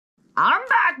I'm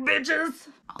back, bitches!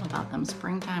 All about them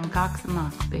springtime cocks and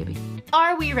mucks, baby.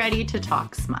 Are we ready to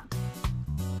talk smut?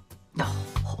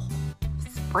 Oh,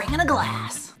 spring in a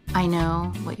glass. I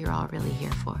know what you're all really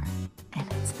here for, and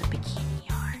it's the bikini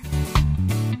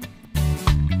yarn.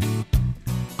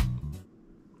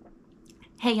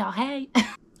 Hey, y'all, hey.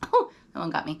 Oh, that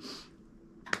one got me.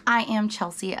 I am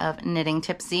Chelsea of Knitting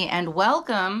Tipsy, and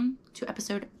welcome to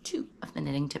episode 2 of the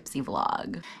Knitting Tipsy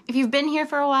vlog. If you've been here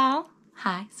for a while,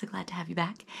 hi, so glad to have you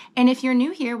back. And if you're new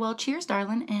here, well, cheers,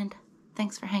 darling, and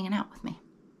thanks for hanging out with me.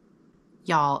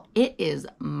 Y'all, it is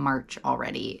March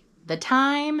already. The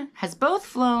time has both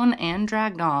flown and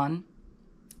drug on.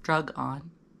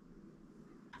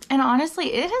 And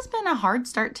honestly, it has been a hard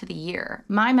start to the year.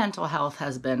 My mental health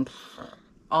has been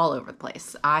all over the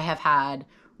place. I have had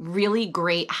really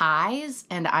great highs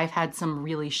and I've had some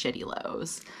really shitty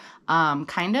lows.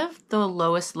 Kind of the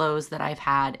lowest lows that I've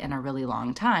had in a really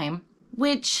long time,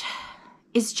 which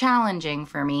is challenging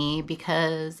for me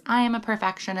because I am a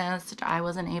perfectionist. I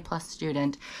was an A+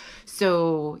 student.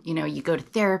 So, you know, you go to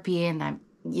therapy and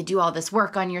you do all this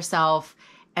work on yourself.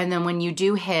 And then when you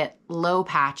do hit low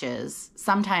patches,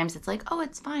 sometimes it's like, oh,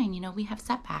 it's fine. You know, we have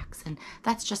setbacks and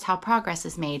that's just how progress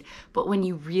is made. But when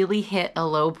you really hit a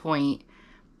low point,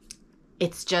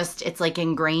 it's like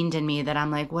ingrained in me that I'm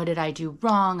like, what did I do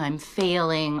wrong? I'm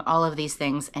failing, all of these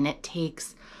things. And it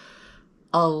takes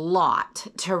a lot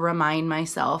to remind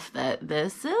myself that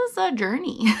this is a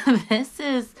journey. This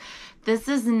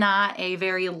is not a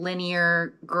very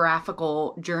linear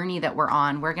graphical journey that we're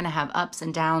on. We're going to have ups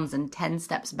and downs and 10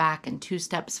 steps back and 2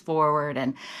 steps forward.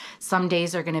 And some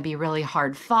days are going to be really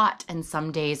hard fought. And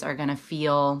some days are going to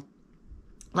feel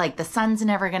like the sun's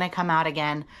never going to come out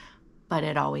again, but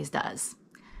it always does.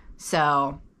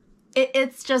 So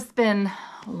it's just been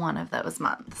one of those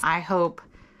months. I hope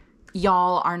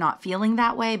y'all are not feeling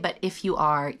that way, but if you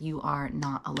are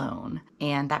not alone.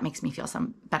 And that makes me feel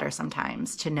better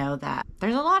sometimes to know that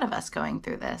there's a lot of us going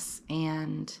through this,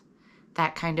 and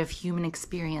that kind of human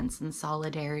experience and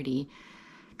solidarity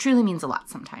truly means a lot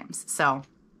sometimes. So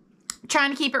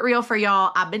trying to keep it real for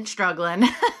y'all. I've been struggling,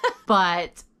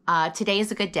 but today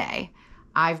is a good day.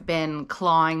 I've been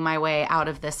clawing my way out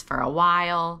of this for a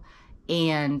while,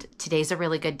 and today's a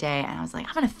really good day. And I was like,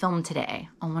 I'm going to film today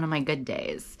on one of my good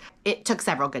days. It took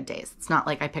several good days. It's not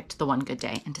like I picked the one good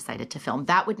day and decided to film.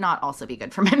 That would not also be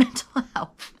good for my mental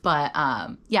health. But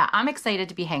yeah, I'm excited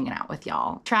to be hanging out with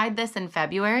y'all. Tried this in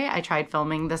February. I tried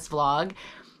filming this vlog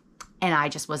and I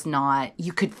just was not,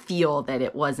 you could feel that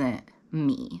it wasn't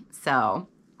me. So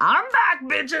I'm back,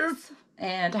 bitches.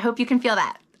 And I hope you can feel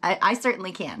that. I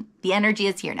certainly can. The energy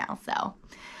is here now. So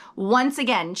once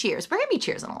again, cheers. We're going to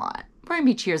be cheersing a lot. We're going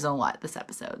to be cheersing a lot this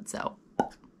episode. So,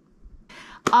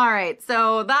 all right.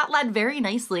 So that led very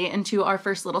nicely into our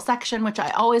first little section, which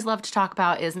I always love to talk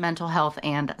about, is mental health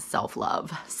and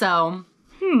self-love. So,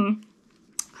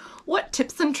 what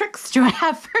tips and tricks do I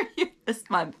have for you this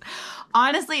month?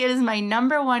 Honestly, it is my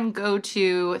 #1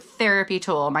 go-to therapy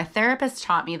tool. My therapist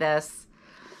taught me this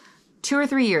 2 or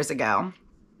 3 years ago.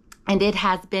 And it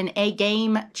has been a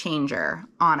game changer,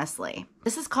 honestly.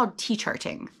 This is called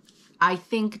T-charting. I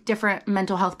think different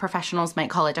mental health professionals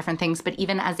might call it different things, but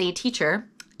even as a teacher,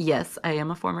 yes, I am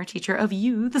a former teacher of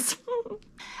youths.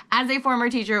 As a former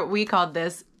teacher, we called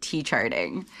this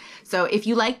T-charting. So if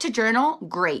you like to journal,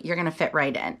 great, you're gonna fit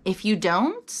right in. If you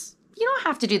don't, you don't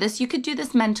have to do this. You could do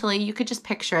this mentally, you could just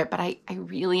picture it, but I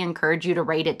really encourage you to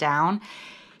write it down.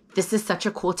 This is such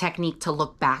a cool technique to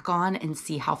look back on and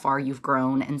see how far you've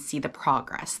grown and see the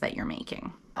progress that you're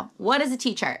making. What is a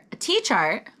T-chart? A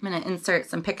T-chart, I'm going to insert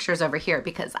some pictures over here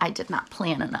because I did not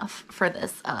plan enough for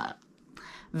this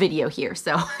video here.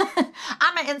 So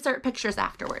I'm going to insert pictures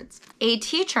afterwards. A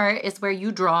T-chart is where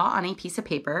you draw on a piece of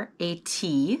paper a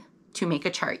T to make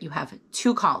a chart. You have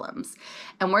 2 columns.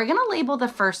 And we're going to label the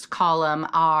first column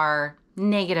our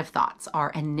negative thoughts, our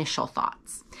initial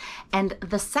thoughts. And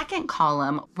the second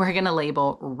column, we're going to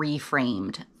label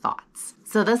reframed thoughts.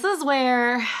 So this is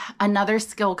where another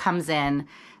skill comes in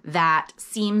that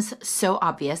seems so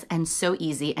obvious and so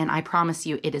easy, and I promise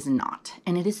you it is not,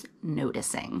 and it is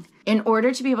noticing. In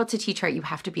order to be able to T-chart, you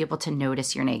have to be able to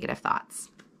notice your negative thoughts.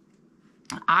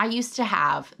 I used to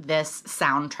have this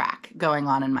soundtrack going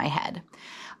on in my head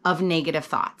of negative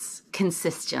thoughts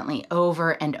consistently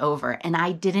over and over. And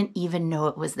I didn't even know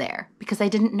it was there because I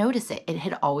didn't notice it. It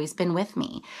had always been with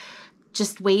me.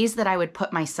 Just ways that I would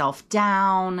put myself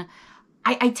down.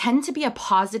 I tend to be a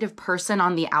positive person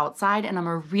on the outside, and I'm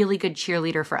a really good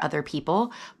cheerleader for other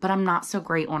people, but I'm not so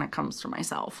great when it comes to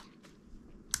myself.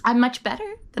 I'm much better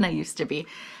than I used to be,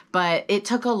 But it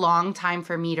took a long time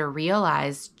for me to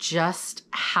realize just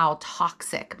how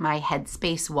toxic my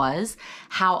headspace was,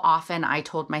 how often I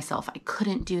told myself I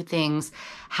couldn't do things,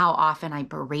 how often I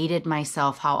berated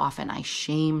myself, how often I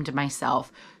shamed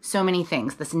myself. So many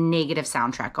things, this negative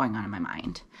soundtrack going on in my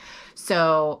mind.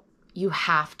 So you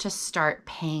have to start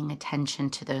paying attention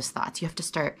to those thoughts. You have to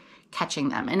start catching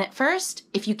them. And at first,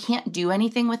 if you can't do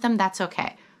anything with them, that's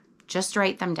okay. Just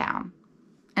write them down.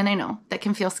 And I know that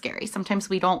can feel scary. Sometimes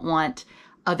we don't want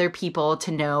other people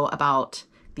to know about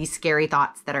these scary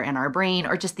thoughts that are in our brain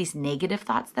or just these negative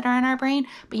thoughts that are in our brain.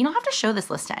 But you don't have to show this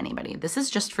list to anybody. This is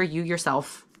just for you,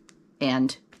 yourself,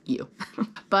 and you.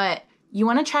 But you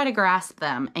want to try to grasp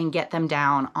them and get them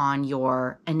down on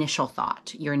your initial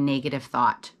thought, your negative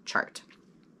thought chart.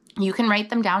 You can write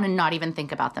them down and not even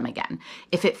think about them again.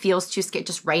 If it feels too scary,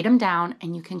 just write them down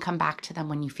and you can come back to them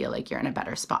when you feel like you're in a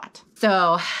better spot.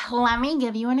 So let me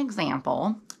give you an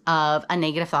example of a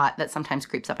negative thought that sometimes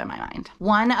creeps up in my mind.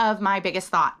 One of my biggest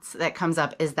thoughts that comes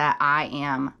up is that I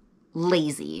am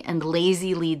lazy, and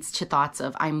lazy leads to thoughts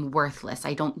of I'm worthless,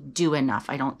 I don't do enough,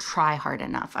 I don't try hard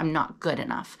enough, I'm not good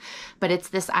enough. But it's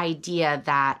this idea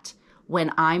that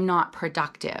when I'm not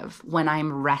productive, when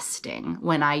I'm resting,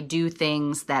 when I do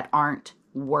things that aren't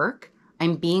work,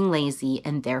 I'm being lazy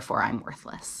and therefore I'm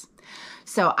worthless.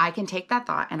 So I can take that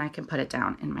thought and I can put it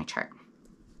down in my chart.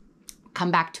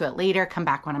 Come back to it later, come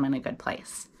back when I'm in a good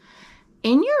place.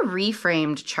 In your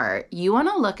reframed chart, you want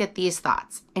to look at these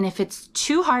thoughts. And if it's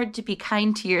too hard to be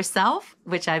kind to yourself,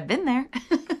 which I've been there,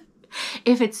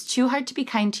 if it's too hard to be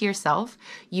kind to yourself,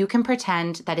 you can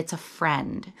pretend that it's a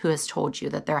friend who has told you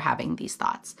that they're having these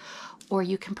thoughts. Or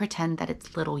you can pretend that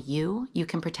it's little you. You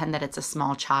can pretend that it's a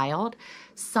small child.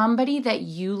 Somebody that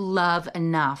you love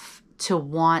enough to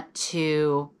want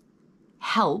to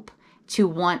help, to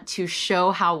want to show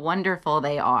how wonderful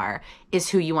they are, is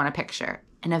who you want to picture.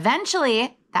 And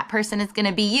eventually, that person is going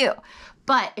to be you.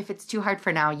 But if it's too hard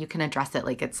for now, you can address it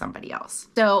like it's somebody else.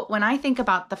 So when I think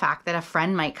about the fact that a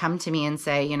friend might come to me and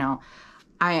say, you know,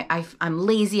 I'm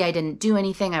lazy, I didn't do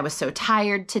anything, I was so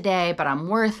tired today, but I'm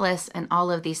worthless, and all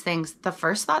of these things, the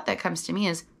first thought that comes to me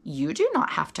is, you do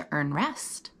not have to earn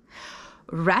rest.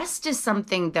 Rest is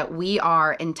something that we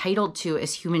are entitled to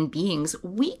as human beings.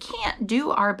 We can't do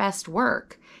our best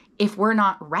work if we're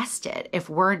not rested, if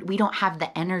we don't have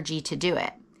the energy to do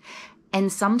it.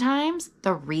 And sometimes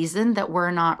the reason that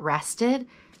we're not rested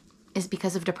is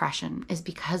because of depression, is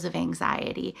because of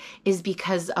anxiety, is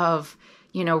because of,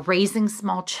 you know, raising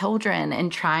small children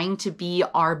and trying to be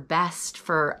our best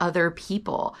for other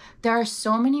people. There are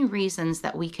so many reasons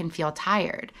that we can feel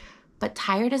tired, but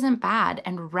tired isn't bad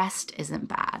and rest isn't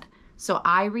bad. So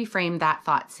I reframe that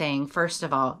thought saying, first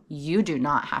of all, you do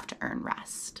not have to earn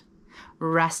rest.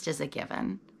 Rest is a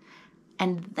given.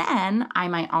 And then I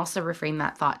might also reframe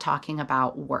that thought talking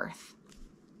about worth.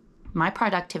 My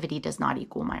productivity does not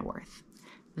equal my worth.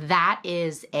 That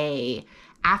is a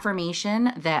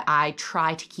affirmation that I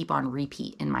try to keep on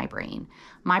repeat in my brain.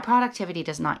 My productivity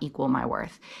does not equal my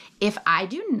worth. If I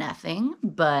do nothing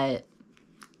but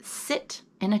sit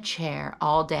in a chair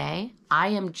all day, I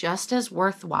am just as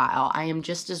worthwhile. I am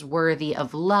just as worthy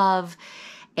of love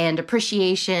and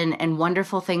appreciation and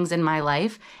wonderful things in my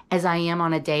life as I am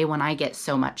on a day when I get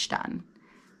so much done.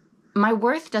 My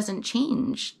worth doesn't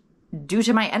change due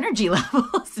to my energy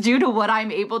levels, due to what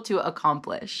I'm able to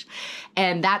accomplish.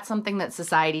 And that's something that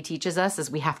society teaches us,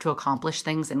 is we have to accomplish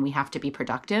things and we have to be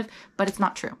productive, but it's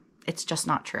not true. It's just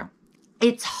not true.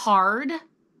 It's hard.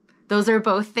 Those are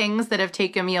both things that have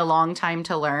taken me a long time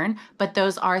to learn, but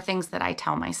those are things that I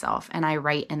tell myself and I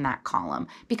write in that column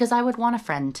because I would want a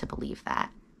friend to believe that.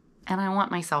 And I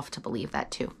want myself to believe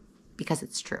that too, because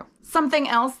it's true. Something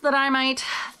else that I might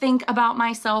think about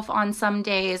myself on some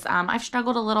days, I've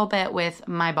struggled a little bit with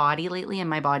my body lately and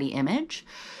my body image.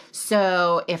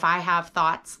 So if I have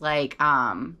thoughts like,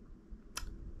 I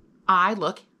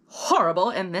look horrible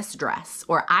in this dress,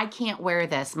 or I can't wear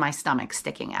this, my stomach's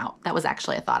sticking out. That was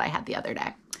actually a thought I had the other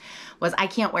day, was I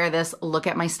can't wear this, look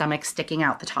at my stomach sticking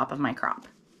out the top of my crop.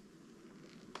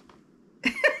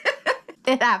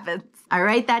 It happens. I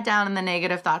write that down in the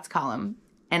negative thoughts column,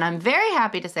 and I'm very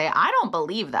happy to say I don't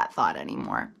believe that thought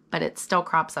anymore, but it still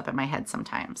crops up in my head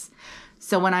sometimes.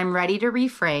 So when I'm ready to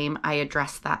reframe, I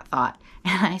address that thought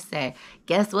and I say,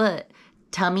 guess what?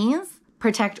 Tummies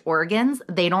protect organs.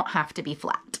 They don't have to be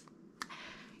flat.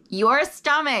 Your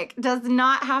stomach does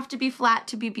not have to be flat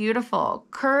to be beautiful.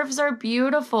 Curves are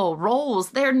beautiful. Rolls,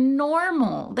 they're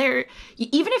normal.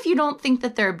 Even if you don't think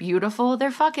that they're beautiful,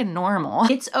 they're fucking normal.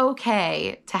 It's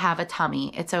okay to have a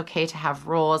tummy. It's okay to have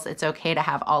rolls. It's okay to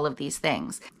have all of these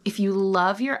things. If you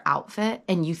love your outfit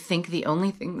and you think the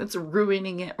only thing that's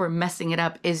ruining it or messing it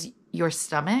up is your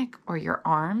stomach or your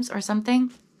arms or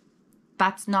something,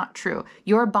 that's not true.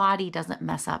 Your body doesn't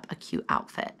mess up a cute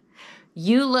outfit.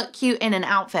 You look cute in an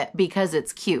outfit because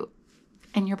it's cute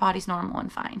and your body's normal and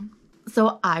fine.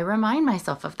 So I remind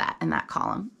myself of that in that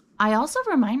column. I also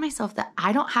remind myself that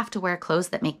I don't have to wear clothes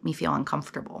that make me feel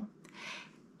uncomfortable.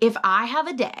 If I have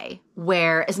a day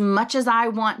where as much as I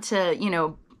want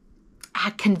to,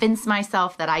 convince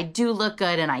myself that I do look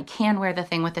good and I can wear the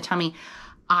thing with the tummy,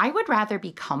 I would rather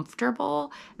be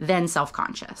comfortable than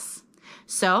self-conscious.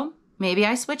 So maybe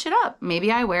I switch it up.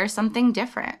 Maybe I wear something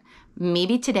different.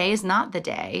 Maybe today is not the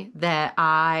day that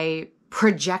I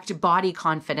project body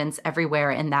confidence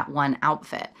everywhere in that one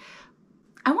outfit.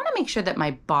 I want to make sure that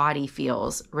my body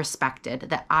feels respected,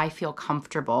 that I feel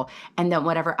comfortable, and that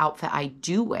whatever outfit I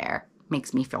do wear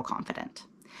makes me feel confident.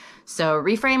 So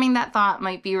reframing that thought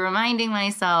might be reminding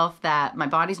myself that my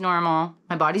body's normal,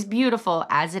 my body's beautiful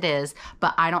as it is,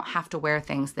 but I don't have to wear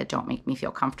things that don't make me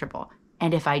feel comfortable.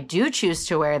 And if I do choose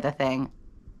to wear the thing,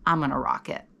 I'm going to rock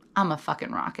it. I'm a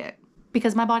fucking rock it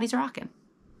because my body's rocking.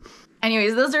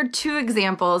 Anyways, those are 2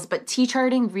 examples, but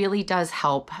T-charting really does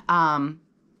help.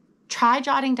 Try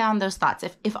jotting down those thoughts.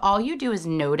 If all you do is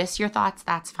notice your thoughts,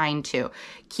 that's fine too.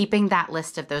 Keeping that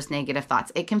list of those negative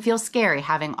thoughts. It can feel scary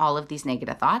having all of these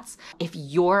negative thoughts. If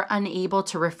you're unable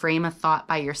to reframe a thought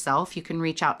by yourself, you can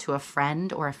reach out to a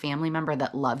friend or a family member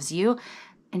that loves you,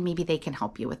 and maybe they can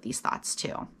help you with these thoughts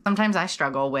too. Sometimes I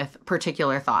struggle with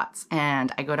particular thoughts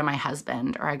and I go to my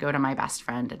husband or I go to my best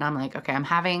friend and I'm like, okay, I'm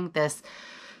having this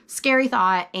scary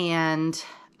thought and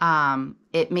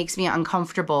it makes me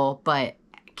uncomfortable, but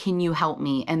can you help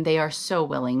me? And they are so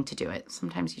willing to do it.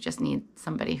 Sometimes you just need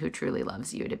somebody who truly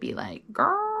loves you to be like,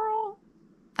 girl,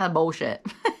 that bullshit.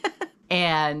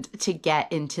 And to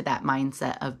get into that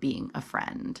mindset of being a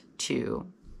friend to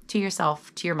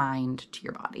yourself, to your mind, to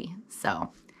your body.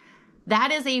 So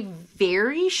that is a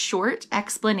very short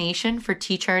explanation for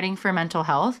T-charting for mental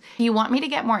health. If you want me to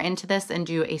get more into this and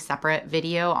do a separate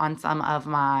video on some of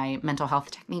my mental health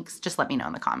techniques, just let me know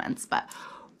in the comments. But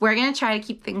we're going to try to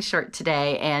keep things short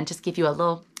today and just give you a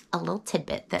little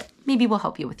tidbit that maybe will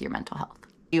help you with your mental health.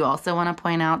 You also want to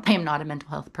point out I am not a mental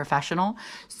health professional.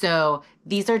 So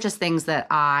these are just things that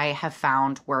I have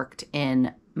found worked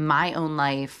in my own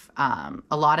life. A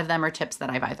lot of them are tips that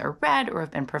I've either read or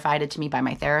have been provided to me by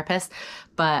my therapist,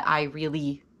 but I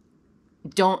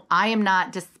am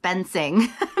not dispensing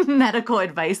medical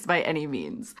advice by any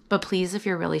means. But please, if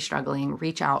you're really struggling,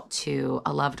 reach out to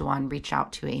a loved one, reach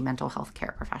out to a mental health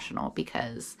care professional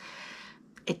because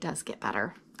it does get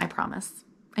better. I promise.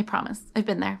 I promise. I've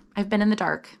been there. I've been in the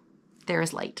dark. There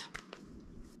is light.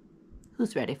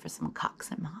 Who's ready for some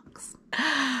cocks and mocks?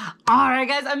 All right,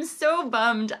 guys, I'm so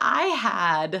bummed.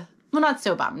 Not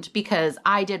so bummed because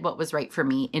I did what was right for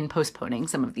me in postponing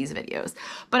some of these videos.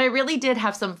 But I really did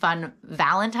have some fun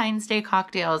Valentine's Day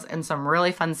cocktails and some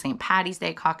really fun St. Patty's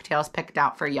Day cocktails picked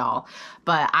out for y'all.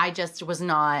 But I just was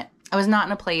not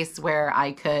in a place where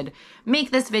I could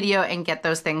make this video and get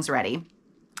those things ready.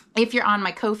 If you're on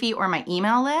my Ko-fi or my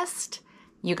email list,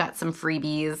 you got some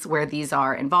freebies where these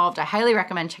are involved. I highly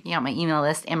recommend checking out my email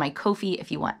list and my Ko-fi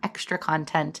if you want extra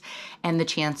content and the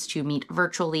chance to meet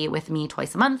virtually with me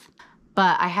twice a month.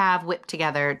 But I have whipped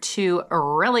together 2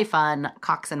 really fun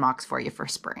cocks and mocks for you for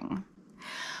spring.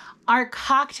 Our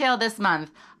cocktail this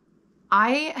month,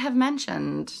 I have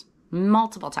mentioned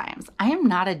multiple times, I am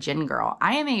not a gin girl.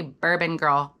 I am a bourbon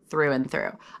girl through and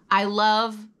through. I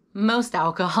love most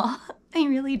alcohol. I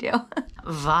really do.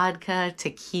 Vodka,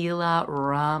 tequila,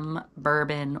 rum,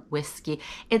 bourbon, whiskey.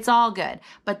 It's all good.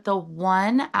 But the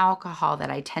one alcohol that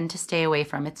I tend to stay away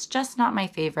from, it's just not my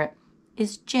favorite,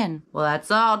 is gin. Well, that's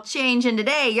all changing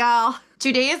today, y'all.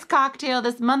 Today's cocktail,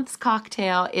 this month's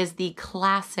cocktail, is the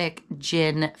classic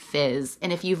gin fizz.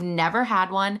 And if you've never had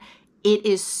one, it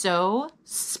is so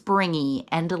springy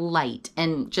and light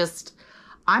and just...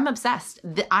 I'm obsessed.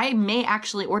 I may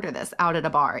actually order this out at a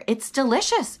bar. It's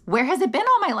delicious. Where has it been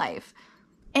all my life?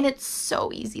 And it's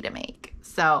so easy to make.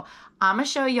 So I'm going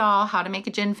to show y'all how to make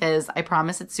a gin fizz. I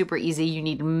promise it's super easy. You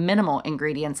need minimal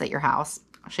ingredients at your house.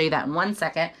 I'll show you that in 1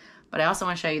 second. But I also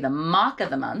want to show you the mock of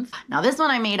the month. Now this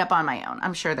one I made up on my own.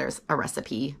 I'm sure there's a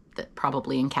recipe that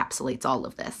probably encapsulates all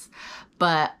of this.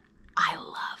 But I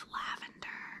love lavender.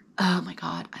 Oh my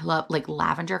God. I love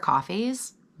lavender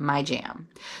coffees. my jam.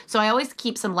 So I always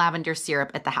keep some lavender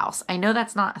syrup at the house. I know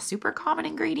that's not a super common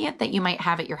ingredient that you might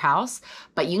have at your house,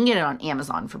 but you can get it on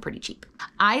Amazon for pretty cheap.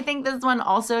 I think this one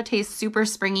also tastes super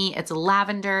springy. It's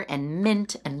lavender and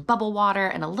mint and bubble water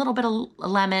and a little bit of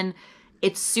lemon.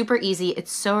 It's super easy.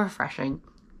 It's so refreshing.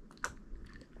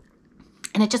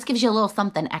 And it just gives you a little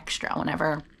something extra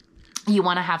whenever you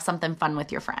want to have something fun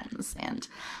with your friends. And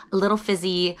a little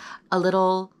fizzy, a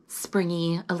little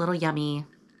springy, a little yummy.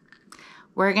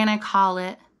 We're going to call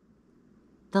it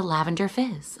the Lavender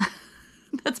Fizz.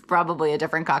 That's probably a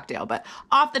different cocktail, but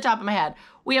off the top of my head,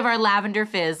 we have our Lavender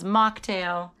Fizz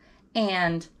mocktail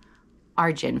and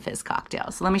our Gin Fizz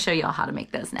cocktail. So let me show you all how to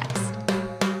make those next.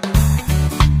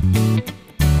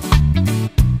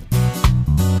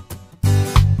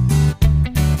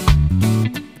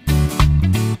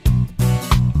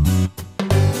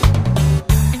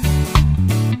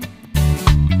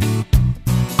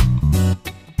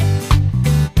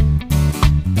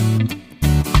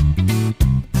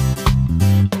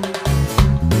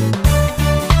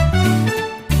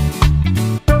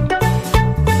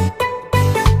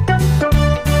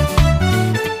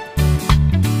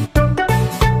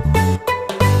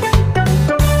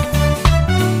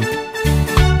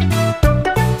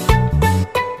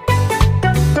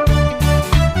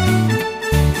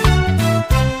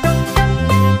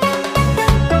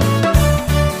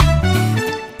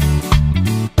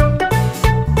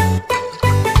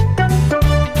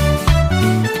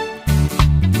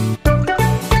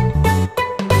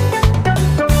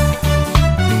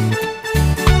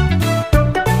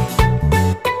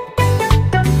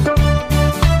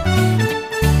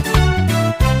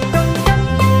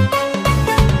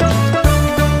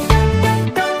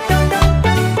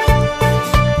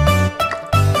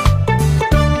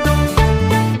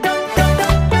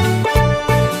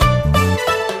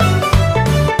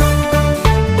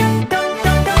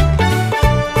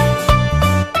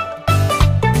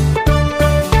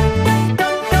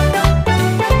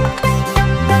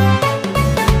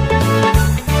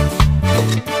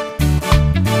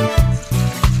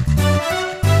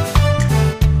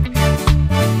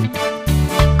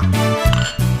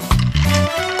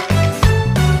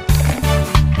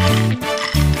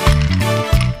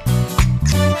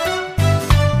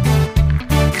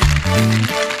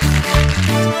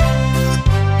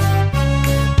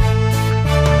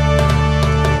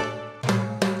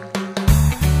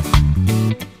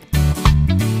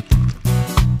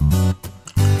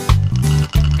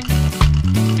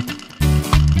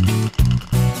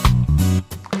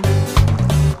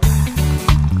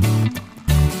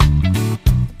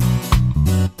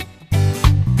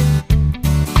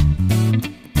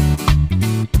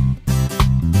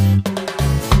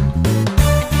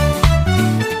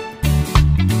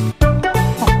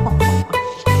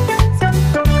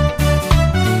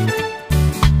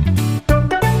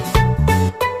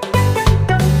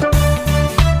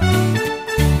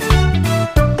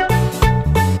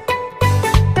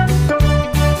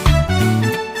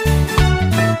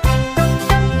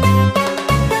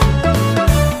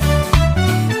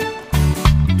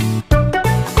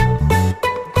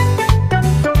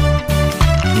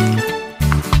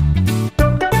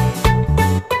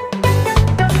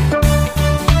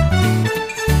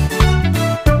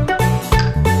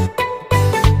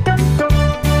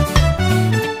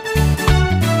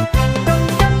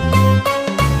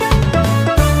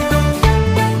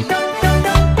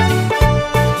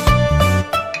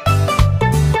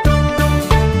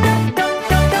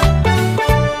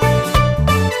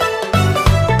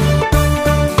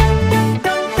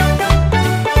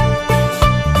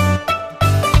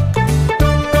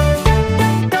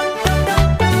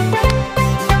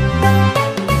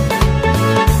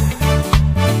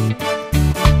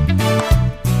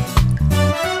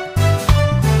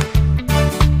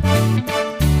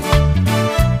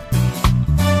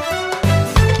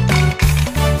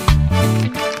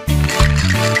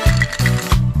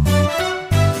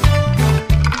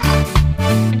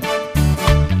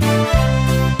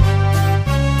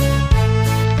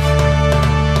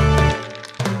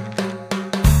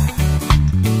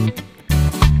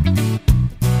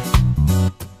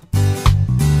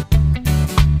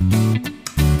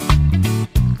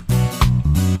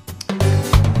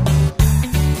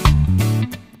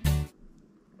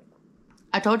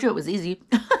 told you it was easy.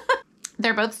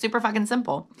 They're both super fucking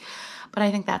simple, but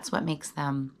I think that's what makes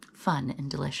them fun and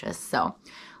delicious. So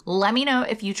let me know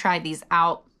if you tried these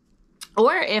out,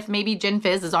 or if maybe Gin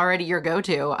Fizz is already your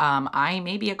go-to. I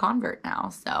may be a convert now,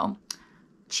 so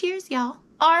cheers, y'all.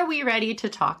 Are we ready to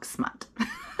talk smut?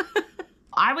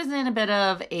 I was in a bit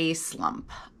of a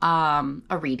slump,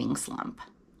 a reading slump.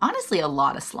 Honestly, a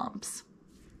lot of slumps.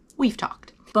 we've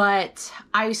talked. But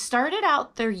I started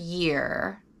out the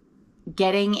year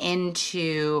getting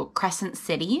into Crescent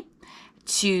City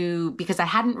because I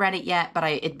hadn't read it yet, but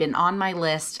it'd been on my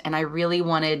list, and I really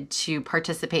wanted to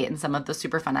participate in some of the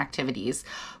super fun activities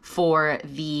for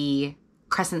the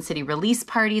Crescent City release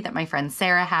party that my friend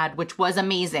Sarah had, which was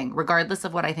amazing. Regardless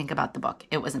of what I think about the book,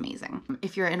 it was amazing.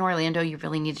 If you're in Orlando, you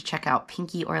really need to check out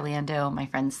Pinky Orlando. My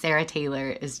friend Sarah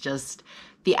Taylor is just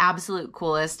the absolute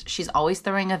coolest. She's always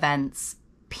throwing events.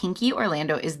 Pinky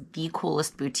Orlando is the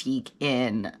coolest boutique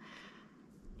in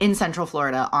Central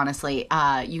Florida, honestly.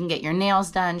 You can get your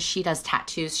nails done. She does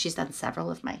tattoos. She's done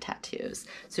several of my tattoos.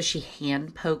 So she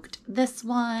hand poked this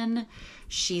one.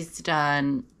 She's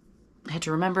done, I had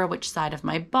to remember which side of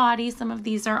my body some of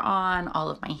these are on, all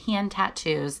of my hand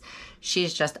tattoos.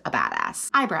 She's just a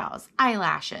badass. Eyebrows,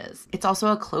 eyelashes. It's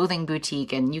also a clothing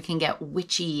boutique, and you can get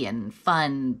witchy and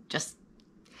fun, just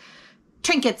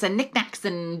trinkets and knickknacks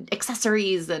and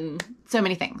accessories and so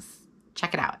many things.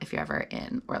 Check it out if you're ever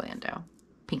in Orlando.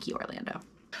 Pinky Orlando.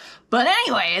 But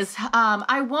anyways,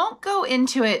 I won't go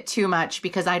into it too much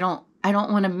because I don't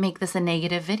want to make this a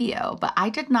negative video, but I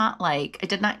did not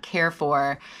care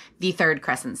for the third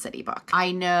Crescent City book.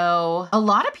 I know a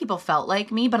lot of people felt like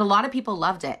me, but a lot of people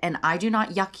loved it, and I do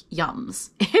not yuck yums.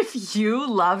 If you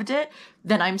loved it,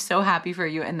 then I'm so happy for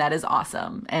you, and that is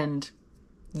awesome, and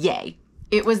yay.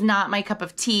 It was not my cup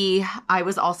of tea. I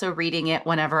was also reading it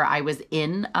whenever I was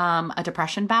in a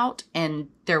depression bout, and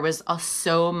there was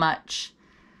so much.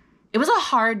 It was a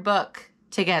hard book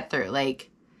to get through.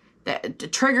 Like the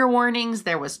trigger warnings,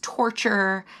 there was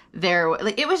torture.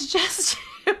 It was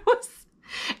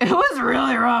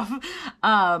really rough.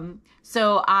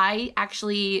 So I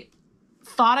actually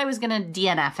thought I was gonna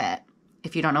DNF it.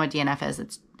 If you don't know what DNF is,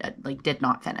 it's did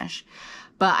not finish.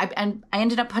 But I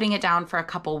ended up putting it down for a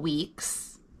couple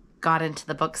weeks, got into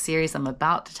the book series I'm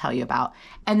about to tell you about,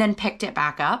 and then picked it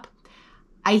back up.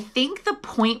 I think the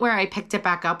point where I picked it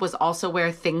back up was also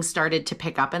where things started to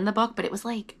pick up in the book, but it was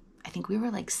I think we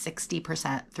were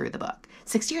 60% through the book,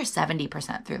 60 or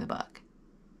 70% through the book.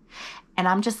 And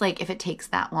I'm just if it takes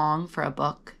that long for a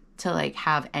book to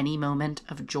have any moment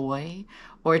of joy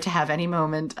or to have any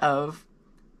moment of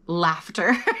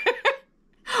laughter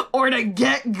or to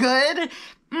get good,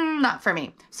 not for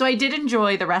me. So I did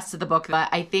enjoy the rest of the book, but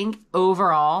I think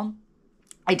overall,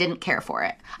 I didn't care for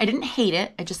it. I didn't hate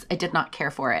it. I did not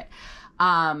care for it.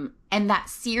 And that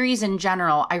series in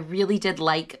general, I really did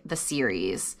like the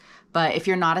series. But if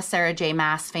you're not a Sarah J.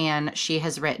 Maas fan, she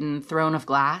has written Throne of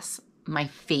Glass, my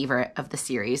favorite of the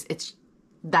series.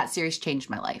 That series changed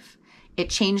my life. It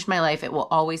changed my life. It will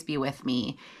always be with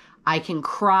me. I can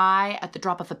cry at the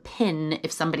drop of a pin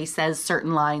if somebody says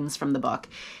certain lines from the book.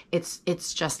 It's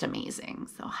just amazing.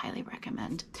 So highly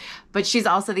recommend. But she's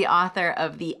also the author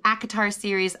of the ACOTAR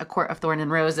series, A Court of Thorn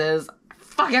and Roses. I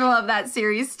fucking love that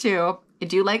series too. I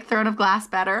do like Throne of Glass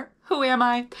better. Who am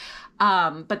I?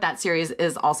 But that series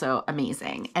is also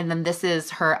amazing. And then this is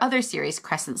her other series,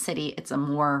 Crescent City. It's a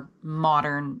more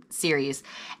modern series.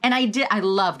 And I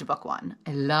loved book one.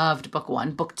 I loved book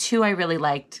one. Book two I really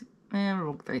liked.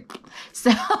 Book three.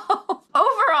 So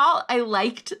overall, I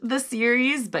liked the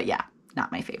series, but yeah,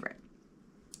 not my favorite.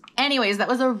 Anyways, that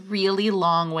was a really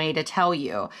long way to tell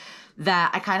you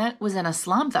that I kind of was in a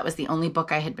slump. That was the only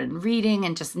book I had been reading,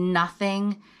 and just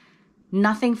nothing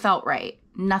felt right.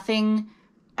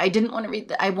 I didn't want to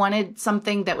read. I wanted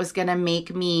something that was going to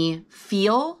make me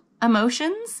feel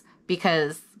emotions,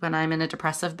 because when I'm in a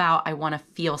depressive bout, I want to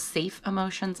feel safe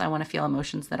emotions. I want to feel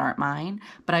emotions that aren't mine,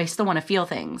 but I still want to feel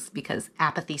things because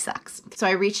apathy sucks. So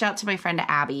I reached out to my friend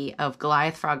Abbi of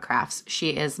Goliath Frog Crafts.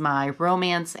 She is my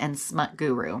romance and smut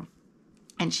guru.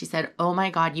 And she said, oh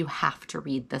my God, you have to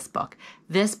read this book.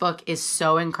 This book is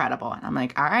so incredible. And I'm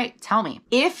like, all right, tell me.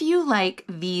 If you like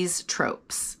these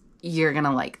tropes, you're going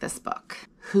to like this book.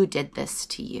 Who did this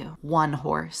to you? One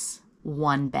horse,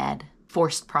 one bed.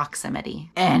 Forced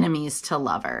proximity, enemies to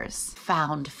lovers,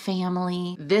 found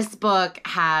family. This book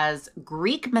has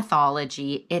Greek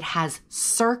mythology. It has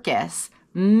circus,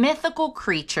 mythical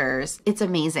creatures. It's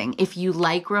amazing. If you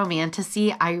like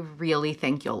romantasy, I really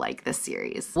think you'll like this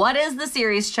series. What is the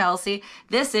series, Chelsea?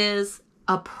 This is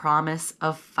A Promise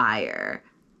of Fire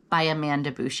by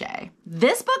Amanda Boucher.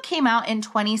 This book came out in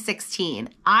 2016.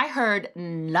 I heard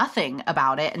nothing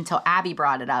about it until Abbi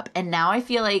brought it up. And now I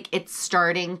feel like it's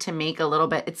starting to make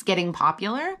it's getting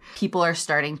popular. People are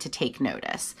starting to take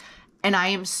notice. And I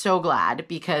am so glad,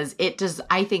 because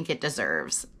I think it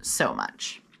deserves so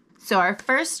much. So our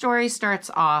first story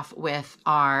starts off with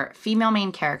our female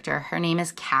main character. Her name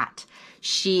is Kat.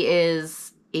 She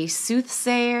is a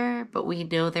soothsayer, but we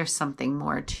know there's something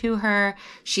more to her.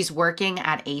 She's working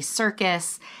at a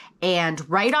circus, and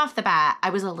right off the bat, I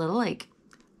was a little like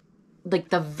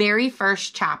the very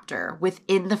first chapter,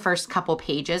 within the first couple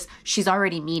pages, she's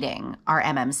already meeting our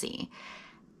MMC.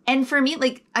 And for me,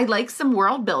 like, I like some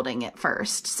world building at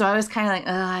first. So I was kind of like,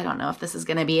 I don't know if this is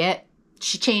going to be it.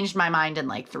 She changed my mind in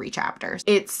like 3 chapters.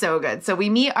 It's so good. So we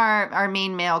meet our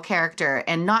main male character,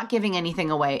 and not giving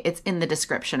anything away, it's in the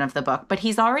description of the book, but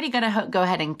he's already going to go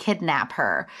ahead and kidnap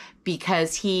her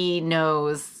because he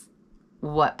knows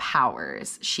what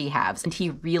powers she has, and he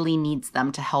really needs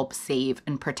them to help save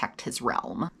and protect his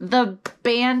realm. The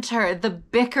banter, the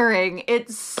bickering,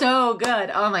 it's so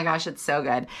good. Oh my gosh, it's so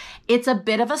good. It's a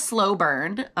bit of a slow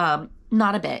burn.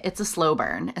 Not a bit, it's a slow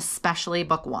burn, especially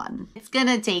book 1. It's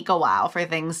gonna take a while for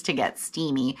things to get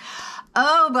steamy.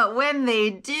 Oh, but when they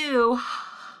do,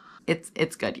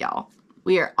 it's good, y'all.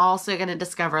 We are also going to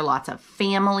discover lots of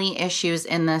family issues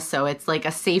in this, so it's like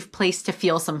a safe place to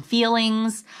feel some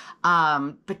feelings,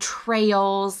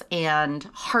 betrayals and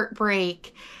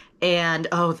heartbreak, and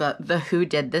the who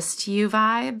did this to you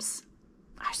vibes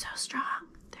are so strong.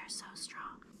 They're so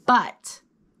strong. But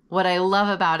what I love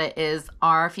about it is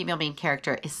our female main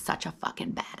character is such a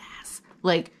fucking badass.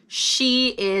 Like, she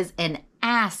is an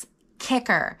ass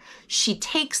kicker. She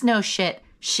takes no shit.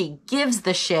 She gives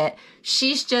the shit.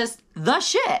 She's just the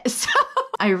shit. So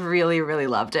I really, really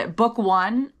loved it. Book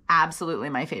 1, absolutely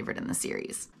my favorite in the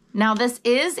series. Now, this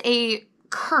is a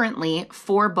currently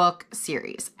 4-book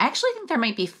series. I actually think there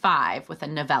might be 5 with a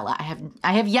novella.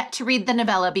 I have yet to read the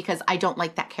novella because I don't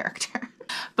like that character.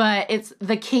 But it's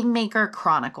The Kingmaker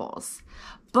Chronicles.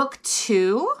 Book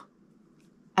 2,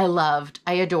 I loved,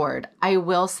 I adored. I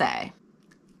will say,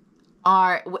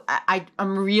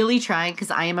 I'm really trying,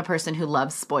 because I am a person who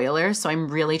loves spoilers, so I'm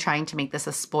really trying to make this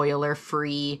a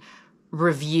spoiler-free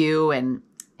review and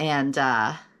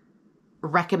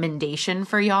recommendation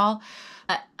for y'all.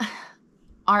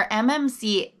 Our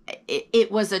MMC,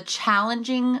 it was a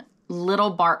challenging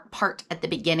little part at the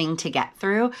beginning to get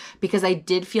through, because I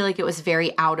did feel like it was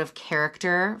very out of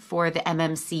character for the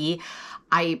MMC.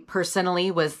 I personally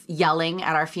was yelling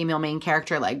at our female main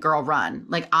character, like, girl, run.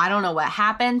 Like, I don't know what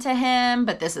happened to him,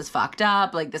 but this is fucked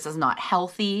up. Like, this is not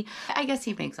healthy. I guess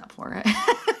he makes up for it.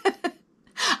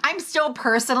 I'm still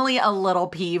personally a little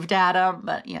peeved at him,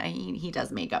 but yeah, he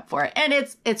does make up for it. And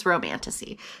it's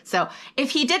romantasy. So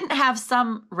if he didn't have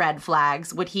some red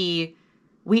flags, would he,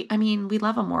 we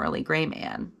love a morally gray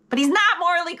man, but he's not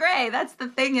morally gray. That's the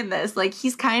thing in this. Like,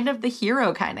 he's kind of the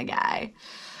hero kind of guy.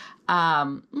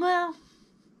 Well,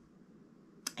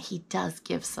 he does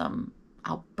give some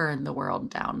I'll burn the world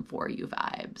down for you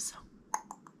vibes.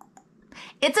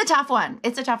 It's a tough one.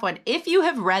 It's a tough one. If you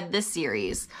have read this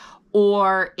series,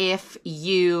 or if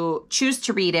you choose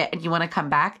to read it and you want to come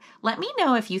back, let me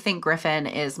know if you think Griffin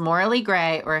is morally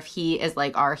gray or if he is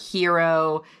like our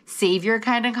hero savior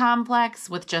kind of complex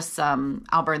with just some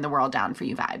I'll burn the world down for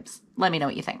you vibes. Let me know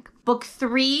what you think. Book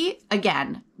 3,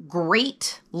 again,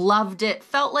 great. Loved it.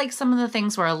 Felt like some of the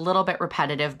things were a little bit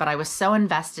repetitive, but I was so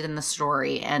invested in the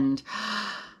story, and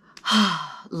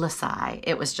Lasai,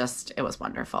 it was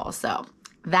wonderful. So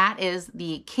that is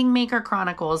the Kingmaker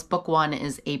Chronicles. Book 1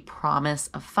 is A Promise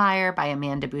of Fire by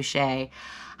Amanda Boucher.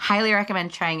 Highly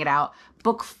recommend trying it out.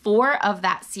 Book 4 of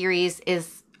that series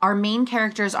is our main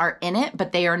characters are in it,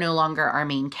 but they are no longer our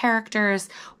main characters.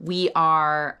 We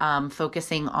are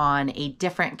focusing on a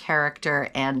different character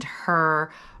and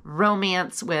her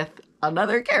romance with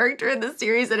another character in the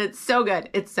series, and it's so good.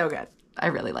 It's so good. I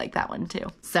really like that one too.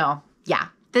 So yeah,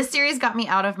 this series got me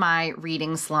out of my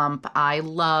reading slump. I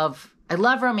love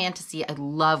romantasy. I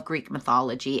love Greek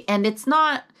mythology, and it's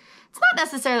not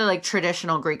necessarily like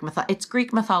traditional Greek mythology. It's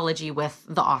Greek mythology with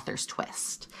the author's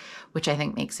twist, which I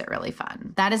think makes it really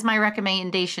fun. That is my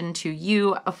recommendation to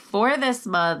you for this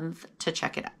month, to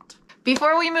check it out.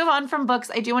 Before we move on from books,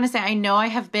 I do want to say, I know I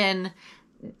have been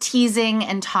teasing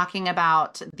and talking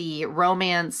about the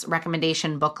romance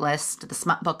recommendation book list, the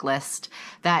Smut book list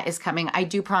that is coming. I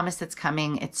do promise it's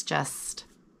coming. It's just,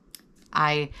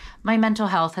 my mental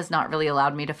health has not really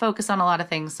allowed me to focus on a lot of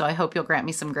things, so I hope you'll grant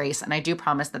me some grace, and I do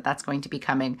promise that that's going to be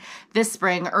coming this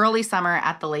spring, early summer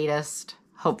at the latest,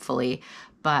 hopefully.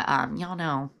 But y'all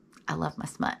know I love my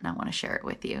smut and I want to share it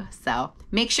with you. So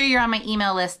make sure you're on my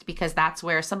email list, because that's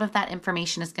where some of that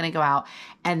information is going to go out.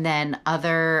 And then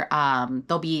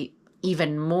there'll be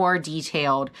even more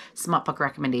detailed smut book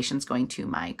recommendations going to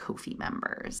my Ko-fi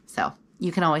members. So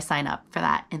you can always sign up for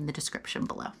that in the description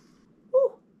below.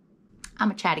 Woo.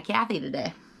 I'm a chatty Cathy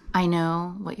today. I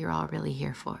know what you're all really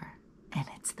here for, and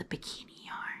it's the bikini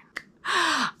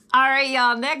yarn. All right,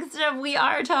 y'all, next up we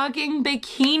are talking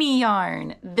bikini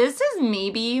yarn. This is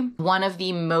maybe one of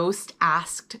the most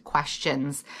asked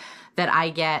questions that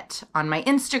I get on my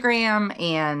Instagram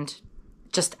and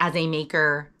just as a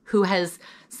maker who has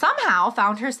somehow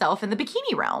found herself in the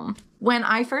bikini realm. When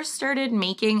I first started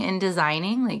making and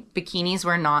designing, like bikinis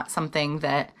were not something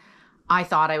that I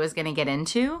thought I was gonna get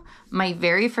into. My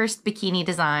very first bikini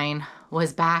design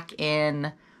was back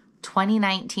in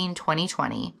 2019,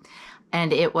 2020.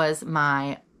 And it was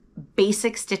my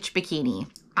basic stitch bikini.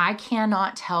 I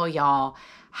cannot tell y'all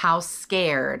how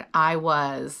scared I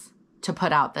was to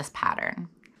put out this pattern.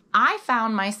 I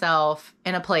found myself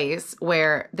in a place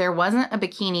where there wasn't a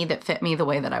bikini that fit me the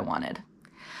way that I wanted.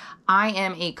 I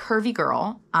am a curvy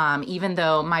girl, even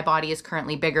though my body is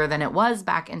currently bigger than it was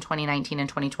back in 2019 and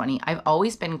 2020. I've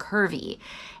always been curvy,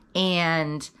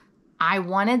 and I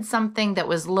wanted something that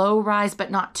was low rise,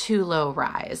 but not too low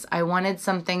rise. I wanted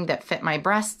something that fit my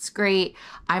breasts great.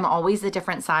 I'm always a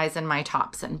different size in my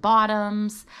tops and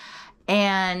bottoms.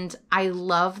 And I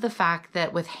love the fact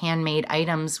that with handmade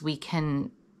items, we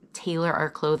can tailor our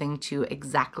clothing to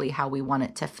exactly how we want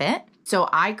it to fit. So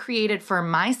I created for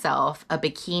myself a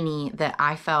bikini that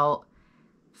I felt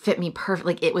fit me perfect.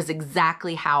 Like it was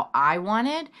exactly how I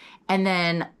wanted. And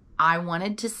then I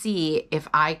wanted to see if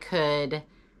I could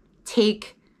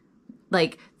take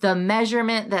like the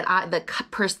measurement that the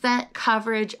percent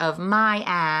coverage of my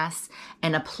ass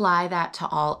and apply that to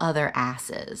all other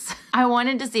asses. I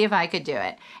wanted to see if I could do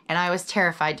it. And I was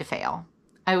terrified to fail.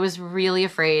 I was really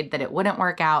afraid that it wouldn't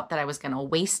work out, that I was going to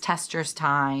waste testers'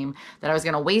 time, that I was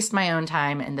going to waste my own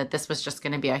time, and that this was just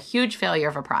going to be a huge failure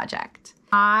of a project.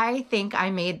 I think I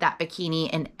made that bikini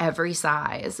in every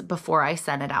size before I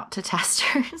sent it out to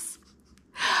testers.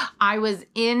 I was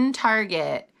in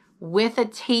Target with a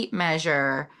tape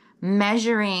measure,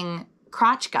 measuring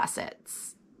crotch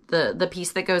gussets, the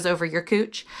piece that goes over your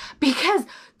cooch, because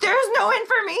there's no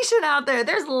information out there.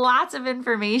 There's lots of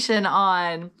information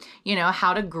on, you know,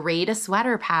 how to grade a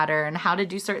sweater pattern, how to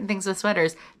do certain things with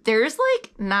sweaters. There's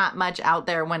like not much out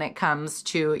there when it comes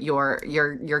to your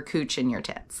cooch and your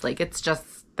tits. Like it's just,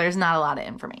 there's not a lot of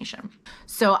information.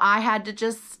 So I had to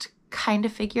just kind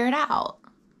of figure it out.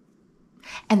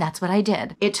 And that's what I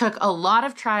did. It took a lot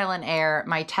of trial and error.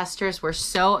 My testers were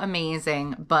so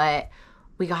amazing, but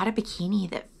we got a bikini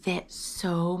that fit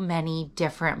so many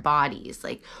different bodies,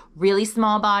 like really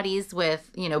small bodies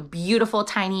with, you know, beautiful,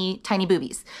 tiny, tiny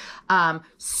boobies,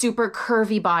 super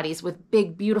curvy bodies with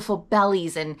big, beautiful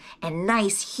bellies and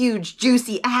nice, huge,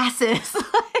 juicy asses.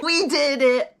 We did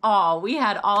it all. We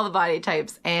had all the body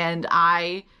types, and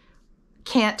I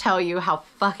can't tell you how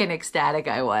fucking ecstatic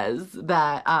I was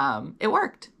that it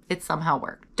worked. It somehow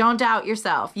worked. Don't doubt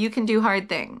yourself. You can do hard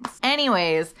things.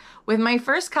 Anyways, with my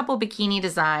first couple bikini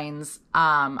designs,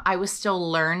 I was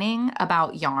still learning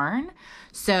about yarn.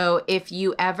 So if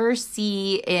you ever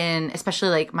see in, especially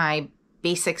like my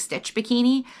basic stitch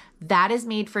bikini, that is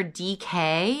made for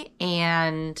DK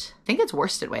and I think it's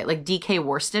worsted weight, like DK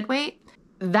worsted weight.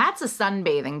 That's a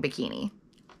sunbathing bikini.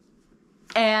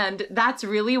 And that's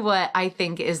really what I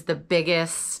think is the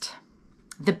biggest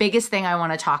thing I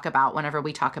want to talk about whenever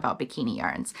we talk about bikini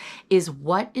yarns is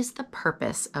what is the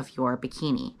purpose of your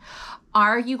bikini?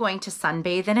 Are you going to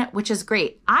sunbathe in it? Which is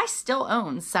great. I still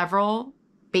own several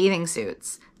bathing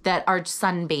suits that are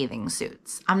sunbathing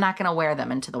suits. I'm not going to wear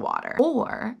them into the water.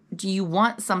 Or do you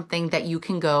want something that you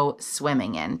can go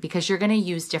swimming in because you're going to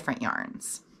use different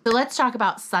yarns? So let's talk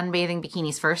about sunbathing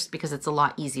bikinis first because it's a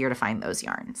lot easier to find those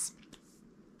yarns.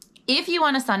 If you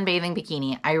want a sunbathing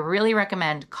bikini, I really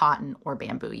recommend cotton or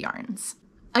bamboo yarns.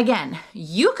 Again,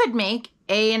 you could make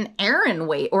an Aran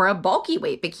weight or a bulky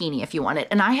weight bikini if you wanted.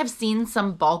 And I have seen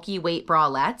some bulky weight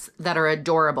bralettes that are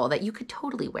adorable that you could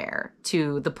totally wear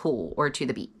to the pool or to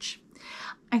the beach.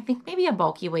 I think maybe a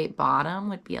bulky weight bottom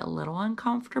would be a little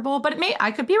uncomfortable, but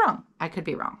I could be wrong. I could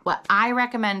be wrong. What I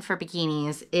recommend for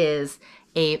bikinis is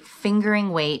a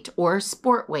fingering weight or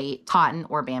sport weight cotton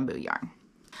or bamboo yarn.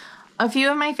 A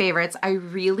few of my favorites, I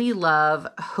really love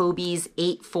Hobie's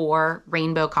 8-4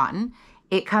 rainbow cotton.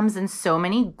 It comes in so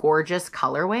many gorgeous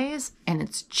colorways and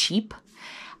it's cheap.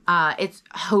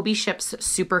 Hobie ships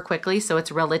super quickly, so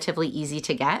it's relatively easy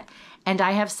to get. And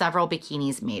I have several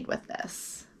bikinis made with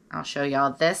this. I'll show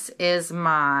y'all. This is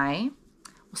we'll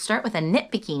start with a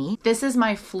knit bikini. This is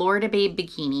my Florida Babe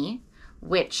bikini,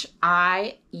 which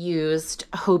I used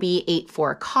Hobie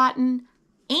 8-4 cotton.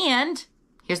 And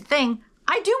here's the thing,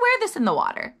 I do wear this in the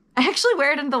water. I actually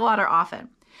wear it in the water often.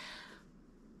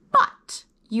 But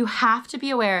you have to be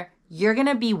aware you're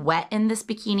gonna be wet in this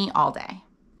bikini all day.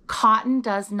 Cotton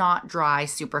does not dry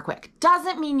super quick.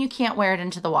 Doesn't mean you can't wear it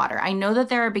into the water. I know that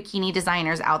there are bikini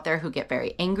designers out there who get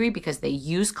very angry because they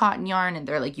use cotton yarn and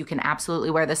they're like, you can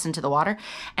absolutely wear this into the water.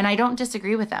 And I don't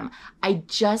disagree with them. I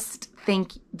just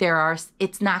think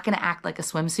it's not going to act like a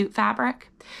swimsuit fabric.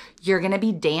 You're going to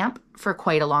be damp for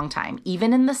quite a long time.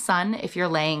 Even in the sun, if you're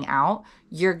laying out,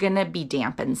 you're going to be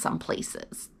damp in some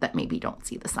places that maybe don't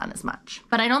see the sun as much.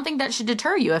 But I don't think that should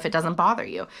deter you if it doesn't bother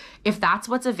you. If that's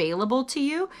what's available to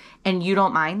you and you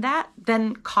don't mind that,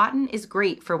 then cotton is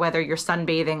great for whether you're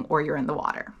sunbathing or you're in the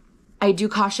water. I do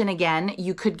caution again,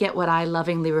 you could get what I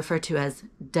lovingly refer to as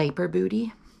diaper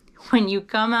booty. When you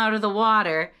come out of the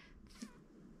water,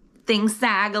 things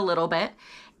sag a little bit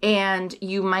and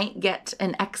you might get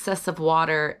an excess of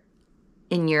water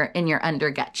in your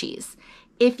undergut cheese.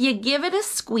 If you give it a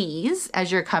squeeze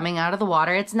as you're coming out of the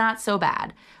water, it's not so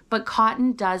bad, but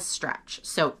cotton does stretch.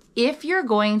 So if you're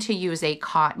going to use a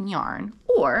cotton yarn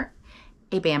or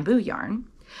a bamboo yarn,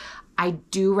 I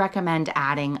do recommend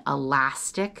adding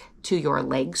elastic to your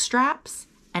leg straps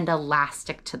and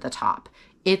elastic to the top.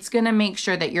 It's gonna make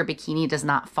sure that your bikini does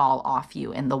not fall off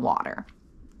you in the water.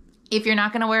 If you're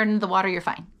not gonna wear it in the water, you're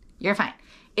fine. You're fine.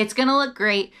 It's gonna look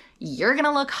great. You're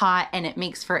gonna look hot, and it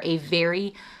makes for a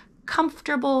very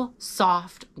comfortable,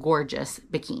 soft, gorgeous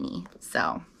bikini.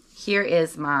 So here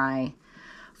is my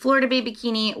Florida Bay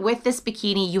bikini. With this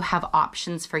bikini, you have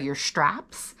options for your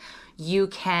straps. You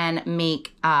can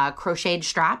make crocheted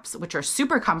straps, which are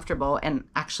super comfortable, and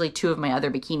actually 2 of my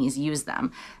other bikinis use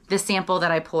them. This sample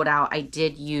that I pulled out, I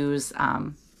did use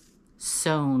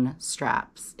sewn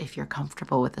straps if you're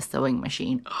comfortable with a sewing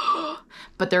machine.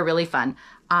 But they're really fun.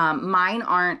 Mine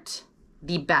aren't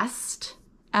the best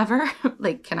ever.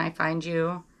 Like, can I find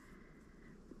you?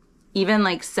 Even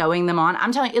like sewing them on,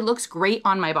 I'm telling you, it looks great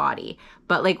on my body.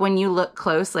 But like when you look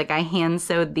close, like I hand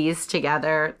sewed these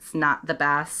together. It's not the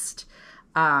best.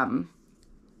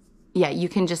 Yeah, you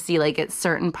can just see like at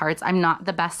certain parts, I'm not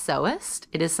the best sewist.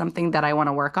 It is something that I want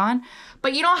to work on,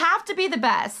 but you don't have to be the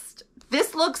best.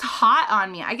 This looks hot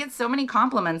on me. I get so many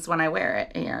compliments when I wear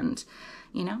it, and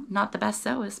you know, not the best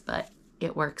sewist, but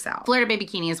it works out. Florida Bay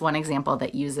Bikini is one example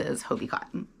that uses Hobie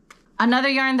cotton. Another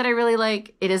yarn that I really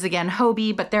like, it is again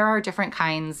Hobie, but there are different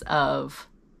kinds of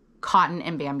cotton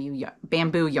and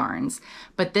bamboo yarns.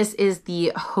 But this is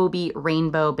the Hobie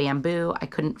Rainbow Bamboo. I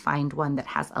couldn't find one that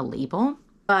has a label,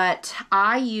 but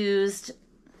I used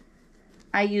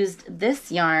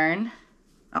this yarn.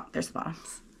 Oh, there's the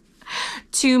bottoms.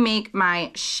 To make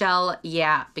my Shell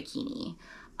Yeah bikini.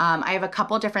 I have a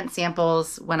couple different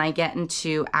samples. When I get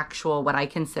into actual, what I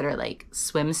consider like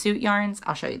swimsuit yarns,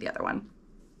 I'll show you the other one.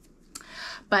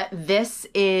 But this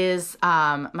is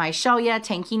my Shell Yeah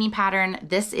Tankini pattern.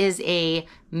 This is a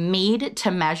made to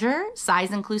measure,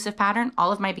 size inclusive pattern.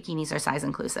 All of my bikinis are size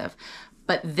inclusive,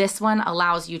 but this one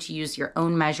allows you to use your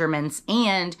own measurements,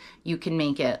 and you can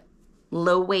make it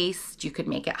low waist, you could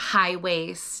make it high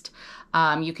waist.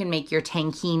 You can make your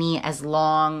tankini as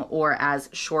long or as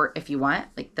short if you want.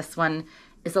 Like this one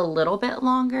is a little bit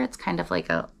longer. It's kind of like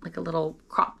a little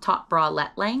crop top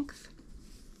bralette length.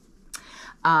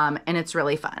 And it's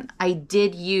really fun. I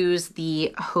did use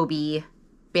the Hobie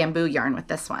bamboo yarn with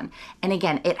this one. And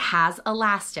again, it has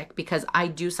elastic because I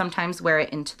do sometimes wear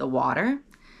it into the water.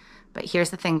 But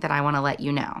here's the thing that I want to let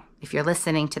you know. If you're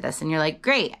listening to this and you're like,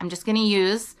 great, I'm just going to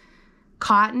use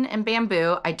cotton and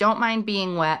bamboo. I don't mind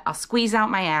being wet. I'll squeeze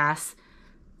out my ass.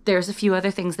 There's a few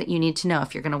other things that you need to know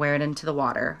if you're going to wear it into the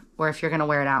water or if you're going to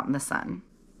wear it out in the sun.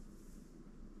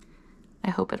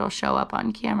 I hope it'll show up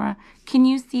on camera. Can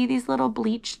you see these little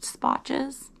bleached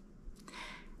spotches?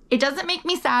 It doesn't make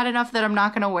me sad enough that I'm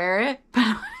not going to wear it, but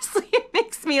honestly, it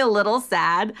makes me a little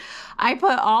sad. I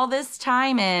put all this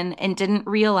time in and didn't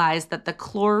realize that the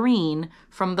chlorine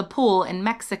from the pool in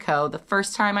Mexico, the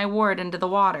first time I wore it into the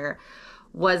water,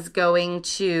 was going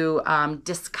to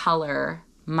discolor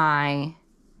my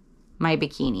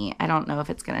bikini. I don't know if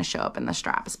it's going to show up in the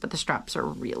straps, but the straps are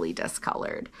really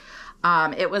discolored.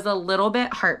 It was a little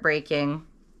bit heartbreaking.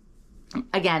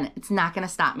 Again, it's not going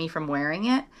to stop me from wearing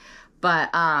it,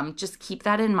 but just keep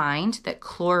that in mind that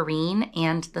chlorine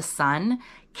and the sun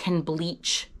can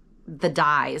bleach the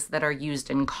dyes that are used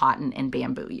in cotton and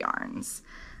bamboo yarns.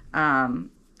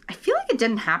 I feel like it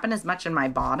didn't happen as much in my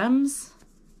bottoms,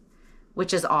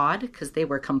 which is odd because they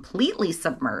were completely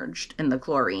submerged in the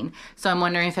chlorine. So I'm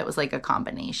wondering if it was like a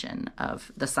combination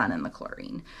of the sun and the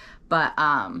chlorine. But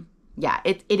yeah,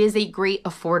 it is a great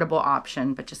affordable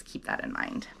option, but just keep that in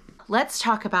mind. Let's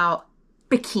talk about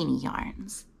bikini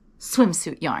yarns.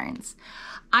 swimsuit yarns.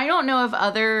 I don't know if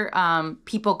other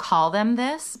people call them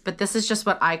this, but this is just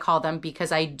what I call them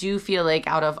because I do feel like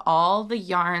out of all the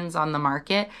yarns on the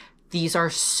market, these are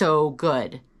so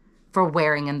good for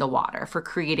wearing in the water, for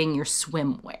creating your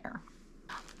swimwear.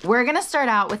 We're gonna start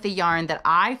out with the yarn that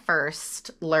I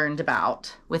first learned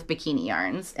about with bikini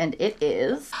yarns, and it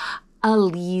is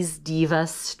Elise Diva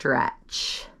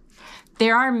Stretch.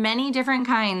 There are many different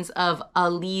kinds of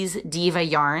Elise Diva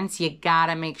yarns. You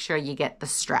gotta make sure you get the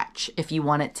stretch if you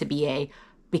want it to be a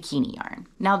bikini yarn.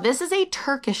 Now this is a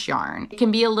Turkish yarn. It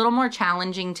can be a little more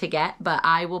challenging to get, but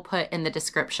I will put in the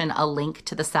description a link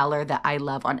to the seller that I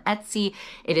love on Etsy.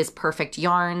 It is Perfect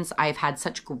Yarns. I've had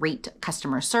such great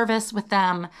customer service with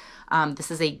them.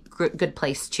 This is a good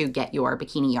place to get your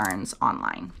bikini yarns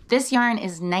online. This yarn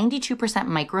is 92%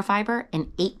 microfiber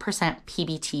and 8%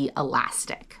 PBT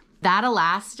elastic. That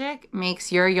elastic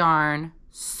makes your yarn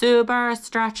super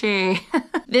stretchy.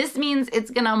 This means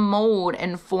it's gonna mold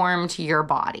and form to your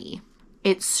body.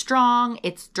 It's strong,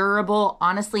 it's durable.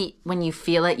 Honestly, when you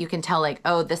feel it, you can tell like,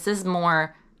 oh, this is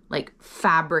more like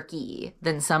fabric-y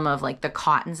than some of like the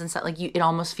cottons and stuff. Like it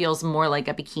almost feels more like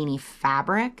a bikini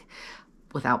fabric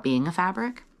without being a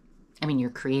fabric. I mean, you're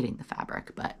creating the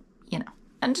fabric, but you know.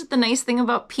 And just the nice thing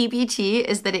about PBT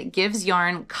is that it gives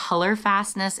yarn color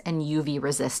fastness and UV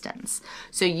resistance.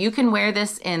 So you can wear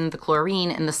this in the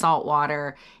chlorine, in the salt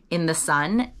water, in the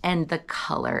sun, and the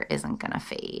color isn't gonna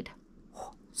fade.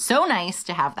 So nice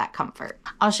to have that comfort.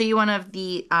 I'll show you one of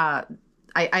the,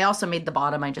 I also made the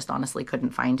bottom, I just honestly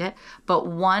couldn't find it. But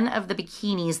one of the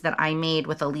bikinis that I made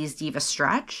with Elise Diva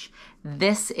Stretch,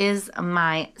 this is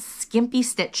my skimpy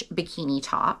stitch bikini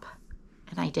top.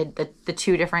 And I did the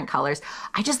two different colors.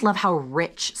 I just love how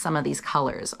rich some of these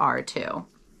colors are too.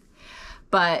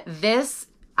 But this,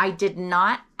 I did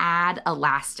not add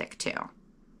elastic to.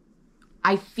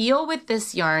 I feel with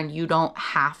this yarn, you don't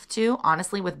have to.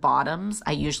 Honestly, with bottoms,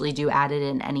 I usually do add it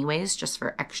in anyways, just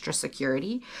for extra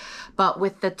security. But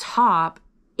with the top,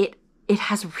 it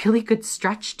has really good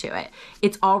stretch to it.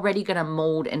 It's already gonna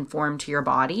mold and form to your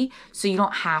body, so you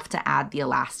don't have to add the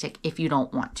elastic if you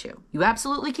don't want to. You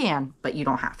absolutely can, but you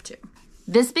don't have to.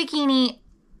 This bikini,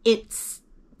 it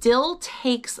still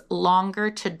takes longer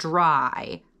to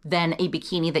dry than a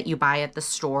bikini that you buy at the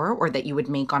store or that you would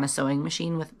make on a sewing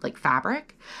machine with like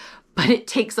fabric, but it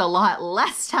takes a lot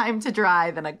less time to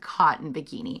dry than a cotton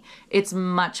bikini. It's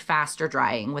much faster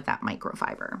drying with that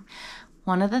microfiber.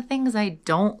 One of the things I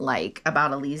don't like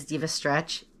about Elise Diva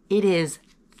Stretch, it is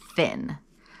thin.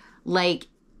 Like,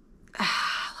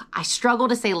 I struggle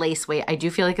to say lace weight. I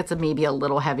do feel like it's maybe a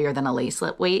little heavier than a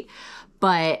lacelet weight,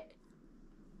 but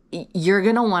you're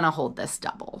gonna wanna hold this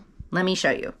double. Let me show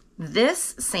you.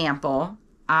 This sample,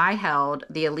 I held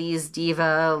the Elise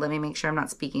Diva, let me make sure I'm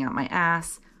not speaking out my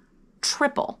ass,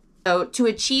 triple. So to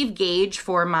achieve gauge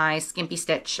for my skimpy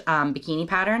stitch bikini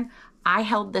pattern, I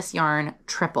held this yarn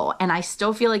triple, and I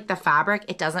still feel like the fabric,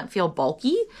 it doesn't feel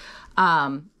bulky,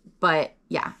 but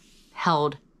yeah,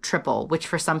 held triple, which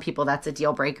for some people that's a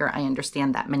deal breaker. I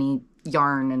understand that many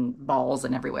yarn and balls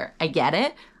and everywhere. I get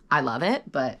it. I love it,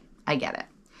 but I get it.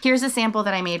 Here's a sample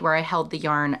that I made where I held the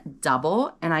yarn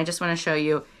double, and I just want to show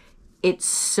you, it's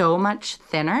so much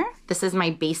thinner. This is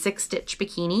my basic stitch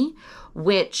bikini,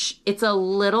 which it's a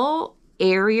little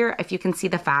airier if you can see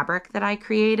the fabric that I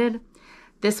created.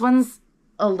 This one's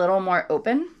a little more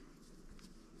open.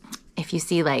 If you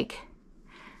see, like,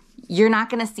 you're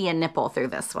not gonna see a nipple through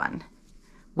this one.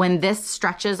 When this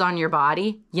stretches on your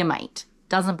body, you might.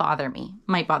 Doesn't bother me,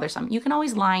 might bother some. You can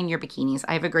always line your bikinis.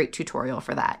 I have a great tutorial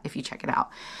for that if you check it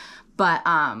out. But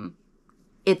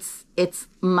it's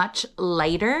much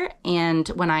lighter, and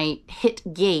when I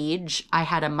hit gauge, I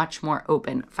had a much more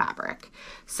open fabric.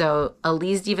 So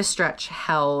Elise Diva Stretch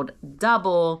held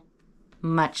double,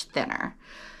 much thinner.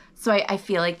 So I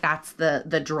feel like that's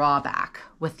the drawback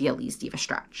with the Elise Diva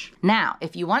Stretch. Now,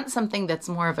 if you want something that's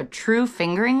more of a true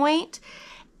fingering weight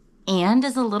and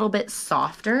is a little bit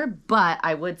softer, but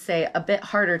I would say a bit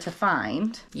harder to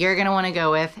find, you're gonna wanna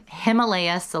go with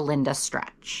Himalaya Celinda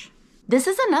Stretch. This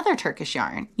is another Turkish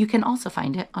yarn. You can also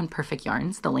find it on Perfect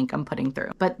Yarns, the link I'm putting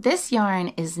through. But this yarn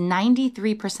is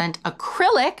 93%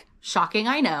 acrylic, shocking,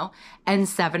 I know, and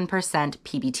 7%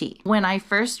 PBT. When I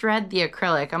first read the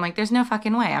acrylic, I'm like, there's no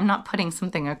fucking way. I'm not putting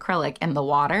something acrylic in the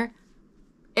water.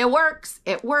 It works.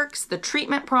 It works. The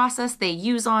treatment process they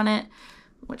use on it,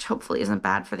 which hopefully isn't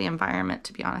bad for the environment,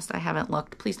 to be honest. I haven't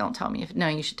looked. Please don't tell me if, no,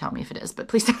 you should tell me if it is, but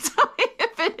please don't tell me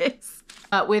if it is.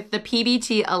 With the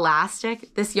PBT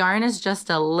elastic, this yarn is just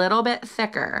a little bit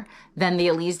thicker than the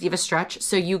Elise Diva Stretch,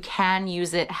 so you can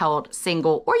use it held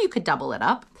single, or you could double it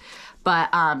up. But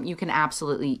you can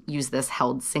absolutely use this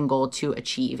held single to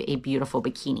achieve a beautiful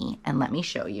bikini. And let me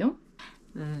show you.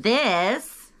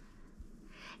 This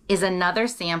is another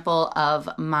sample of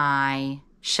my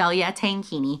Shelia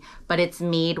tankini, but it's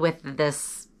made with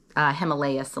this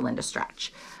Himalaya Celinda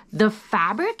stretch. The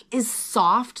fabric is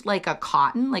soft like a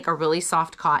cotton, like a really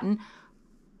soft cotton,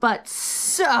 but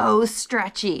so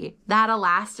stretchy. That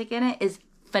elastic in it is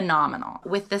phenomenal.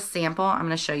 With this sample, I'm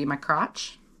gonna show you my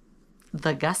crotch.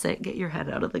 The gusset, get your head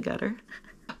out of the gutter.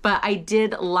 But I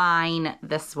did line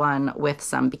this one with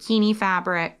some bikini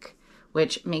fabric,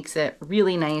 which makes it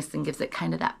really nice and gives it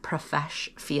kind of that profesh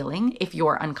feeling. If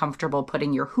you're uncomfortable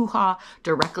putting your hoo-ha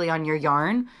directly on your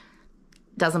yarn,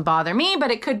 doesn't bother me,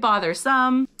 but it could bother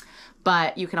some.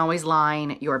 But you can always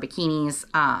line your bikinis.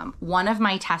 One of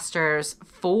my testers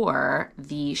for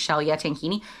the Shelia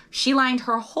tankini, she lined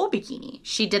her whole bikini.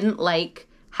 She didn't like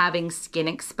having skin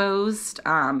exposed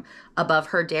above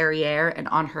her derriere and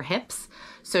on her hips.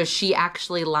 So she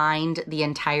actually lined the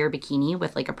entire bikini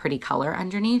with like a pretty color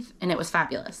underneath, and it was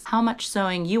fabulous. How much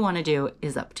sewing you want to do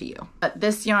is up to you. But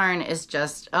this yarn is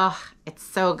just, it's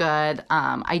so good.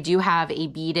 I do have a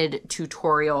beaded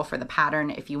tutorial for the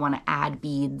pattern. If you want to add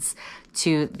beads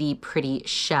to the pretty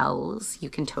shells, you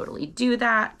can totally do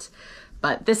that.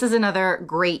 But this is another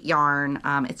great yarn.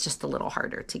 It's just a little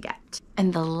harder to get.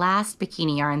 And the last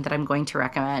bikini yarn that I'm going to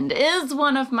recommend is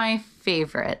one of my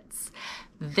favorites.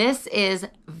 This is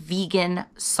vegan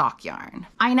sock yarn.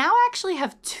 I now actually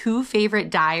have two favorite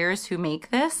dyers who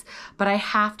make this, but I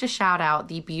have to shout out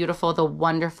the beautiful, the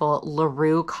wonderful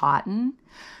LaRue Cotton.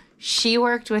 She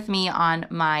worked with me on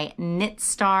my Knit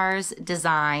Stars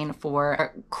design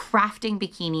for crafting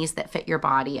bikinis that fit your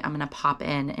body. I'm gonna pop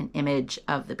in an image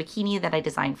of the bikini that I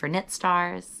designed for Knit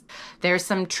Stars. There's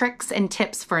some tricks and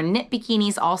tips for knit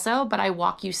bikinis also, but I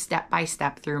walk you step by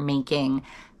step through making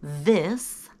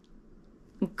this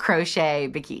crochet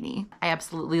bikini. I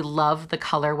absolutely love the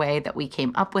colorway that we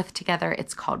came up with together.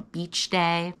 It's called Beach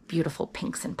Day. Beautiful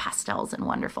pinks and pastels and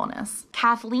wonderfulness.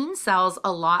 Kathleen sells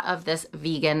a lot of this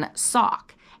vegan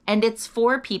sock, and it's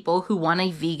for people who want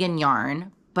a vegan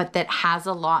yarn, but that has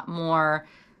a lot more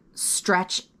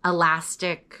stretch,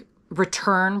 elastic,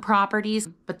 return properties,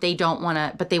 but they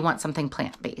want something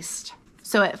plant-based.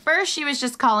 So at first she was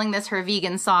just calling this her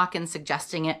vegan sock and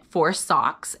suggesting it for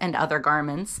socks and other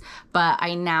garments. But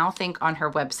I now think on her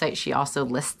website, she also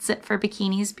lists it for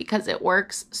bikinis because it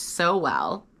works so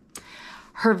well.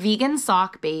 Her vegan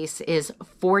sock base is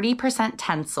 40%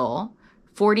 tencel,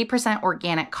 40%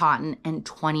 organic cotton, and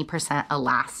 20%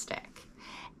 elastic.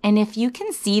 And if you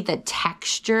can see the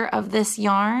texture of this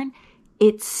yarn,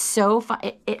 it's so fun.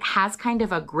 It has kind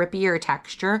of a grippier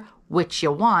texture, which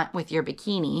you want with your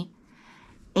bikini.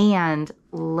 And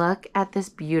look at this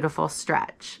beautiful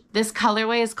stretch. This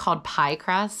colorway is called Pie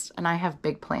Crust, and I have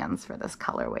big plans for this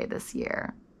colorway this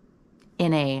year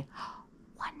in a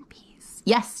one piece.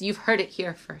 Yes, you've heard it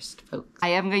here first, folks. I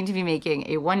am going to be making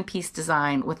a one-piece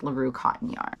design with LaRue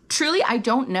cotton yarn. Truly, I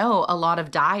don't know a lot of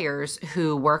dyers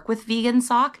who work with vegan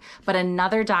sock, but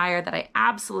another dyer that I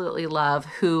absolutely love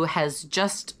who has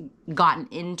just gotten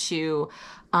into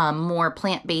more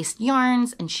plant-based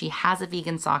yarns, and she has a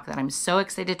vegan sock that I'm so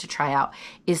excited to try out,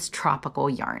 is Tropical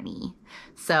Yarny.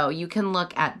 So you can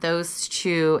look at those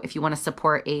two if you want to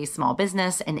support a small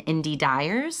business and indie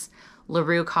dyers.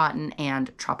 LaRue Cotton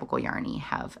and Tropical Yarny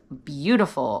have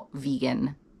beautiful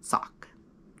vegan sock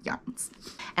yarns.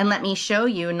 And let me show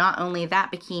you not only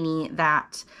that bikini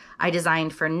that I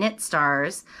designed for Knit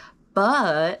Stars,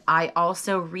 but I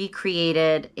also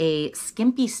recreated a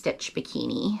skimpy stitch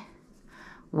bikini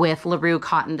with LaRue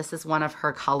Cotton. This is one of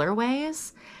her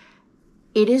colorways.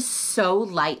 It is so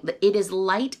light. It is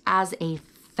light as a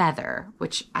feather,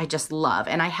 which I just love.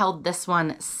 And I held this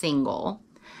one single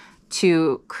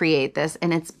to create this,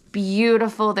 and it's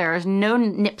beautiful. There is no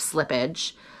nip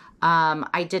slippage.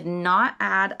 I did not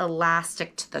add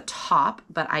elastic to the top,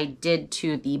 but I did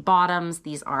to the bottoms.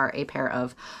 These are a pair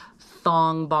of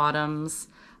thong bottoms.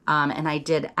 And I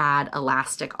did add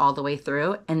elastic all the way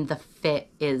through, and the fit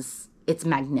is, it's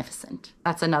magnificent.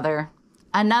 That's another,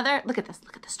 look at this,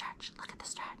 look at the stretch, look at the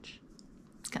stretch.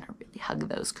 It's gonna really hug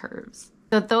those curves.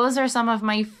 So those are some of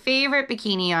my favorite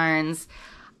bikini yarns.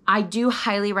 I do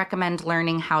highly recommend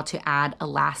learning how to add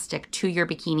elastic to your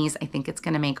bikinis. I think it's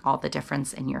gonna make all the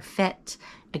difference in your fit.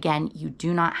 Again, you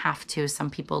do not have to.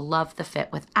 Some people love the fit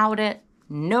without it.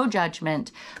 No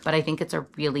judgment, but I think it's a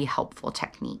really helpful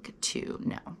technique to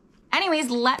know. Anyways,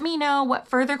 let me know what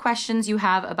further questions you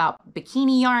have about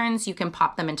bikini yarns. You can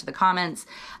pop them into the comments.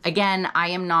 Again, I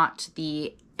am not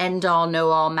the end-all,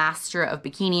 know-all master of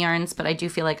bikini yarns, but I do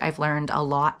feel like I've learned a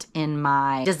lot in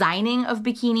my designing of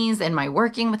bikinis and my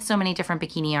working with so many different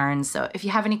bikini yarns. So if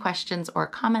you have any questions or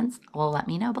comments, well, let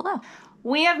me know below.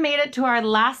 We have made it to our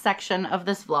last section of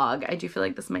this vlog. I do feel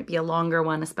like this might be a longer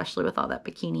one, especially with all that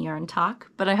bikini yarn talk,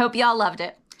 but I hope y'all loved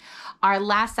it. Our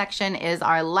last section is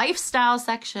our lifestyle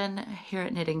section here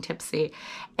at Knitting Tipsy.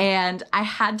 And I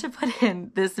had to put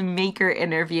in this maker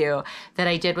interview that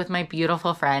I did with my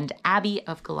beautiful friend, Abbi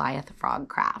of Goliath Frog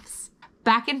Crafts.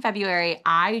 Back in February,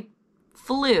 I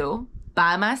flew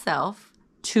by myself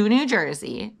to New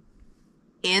Jersey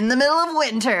in the middle of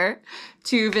winter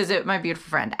to visit my beautiful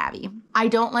friend, Abbi. I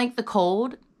don't like the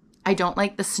cold. I don't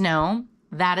like the snow.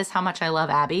 That is how much I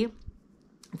love Abbi,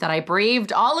 that I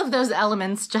braved all of those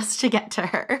elements just to get to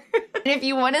her. And if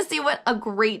you want to see what a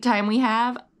great time we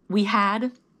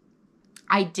had,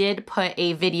 I did put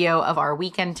a video of our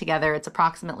weekend together. It's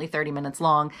approximately 30 minutes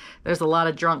long. There's a lot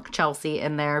of drunk Chelsea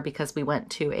in there because we went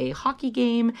to a hockey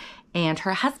game and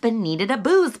her husband needed a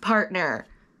booze partner.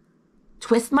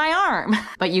 Twist my arm.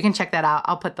 But you can check that out.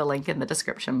 I'll put the link in the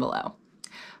description below.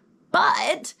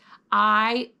 But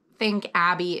I think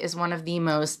Abbi is one of the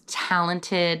most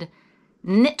talented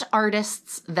knit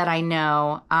artists that I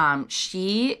know.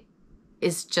 She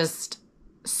is just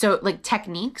so, like,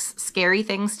 techniques, scary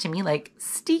things to me, like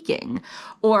steeking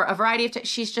or a variety of,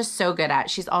 she's just so good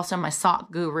at. She's also my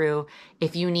sock guru.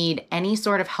 If you need any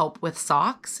sort of help with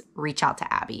socks, reach out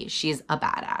to Abbi. She's a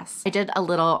badass. I did a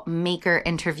little maker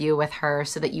interview with her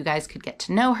so that you guys could get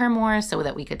to know her more, so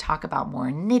that we could talk about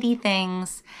more knitty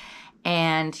things.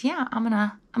 And yeah, I'm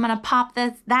gonna pop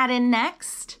that in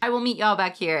next. I will meet y'all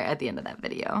back here at the end of that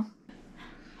video.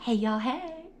 Hey y'all,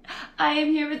 hey. I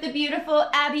am here with the beautiful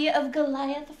Abbi of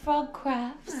Goliath Frog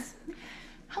Crafts.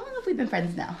 How long have we been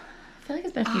friends now? I feel like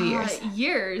it's been a few years.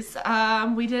 Years.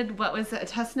 We did, what was it, a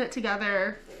test knit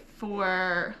together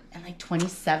for... In like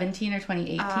 2017 or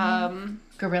 2018?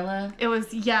 Gorilla? It was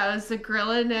the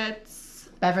Gorilla Knits.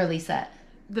 Beverly set.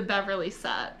 The Beverly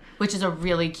set. Which is a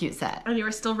really cute set. And you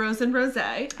were still Rose and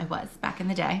Rosé. I was, back in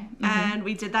the day. Mm-hmm. And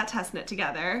we did that test knit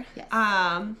together. Yes.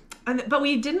 But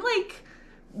we didn't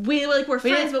were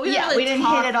friends, but we didn't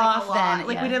hit it off then.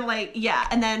 Like, we didn't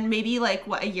and then maybe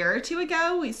a year or two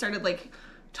ago, we started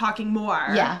talking more.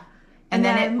 Yeah. And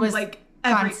then it was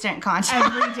constant contact.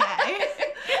 Every day.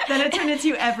 Then it turned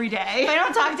into every day. If I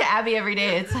don't talk to Abbi every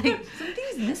day, it's like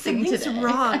something's missing today. Something's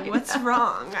wrong. What's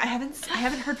wrong? I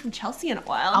haven't heard from Chelsea in a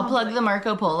while. I'll plug the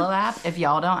Marco Polo app. If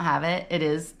y'all don't have it, it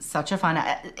is such a fun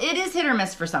app. It is hit or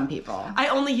miss for some people. I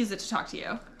only use it to talk to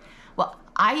you. Well,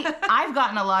 I've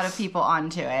gotten a lot of people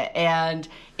onto it, and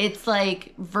it's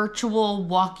like virtual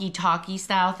walkie-talkie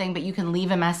style thing, but you can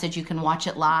leave a message, you can watch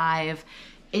it live.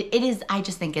 It is, I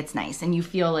just think it's nice, and you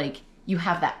feel like you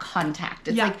have that contact.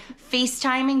 It's like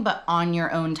FaceTiming, but on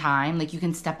your own time. Like, you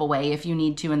can step away if you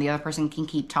need to, and the other person can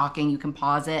keep talking. You can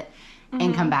pause it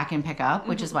and come back and pick up,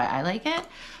 which is why I like it.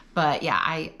 But yeah,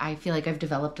 I feel like I've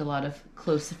developed a lot of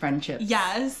close friendships.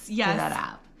 Yes. Through that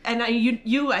app. And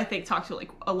you I think talk to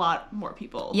a lot more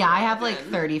people. Yeah, I have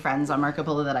 30 friends on Marco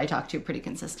Polo that I talk to pretty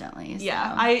consistently. So.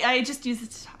 Yeah, I just use it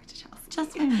to talk to Chelsea.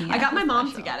 Just for me. I got my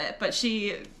mom to get it, but she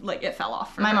it fell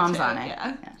off for my her mom's too. on it.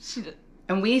 Yeah. She did.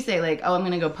 And we say oh, I'm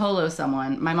gonna go polo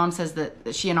someone. My mom says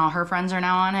that she and all her friends are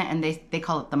now on it, and they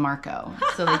call it the Marco.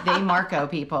 So they Marco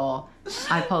people,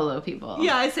 I polo people.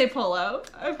 Yeah, I say polo.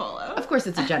 I polo. Of course,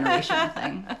 it's a generational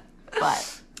thing,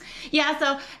 but. Yeah,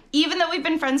 so even though we've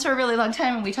been friends for a really long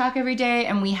time and we talk every day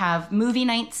and we have movie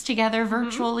nights together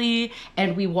virtually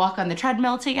and we walk on the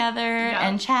treadmill together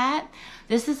and chat,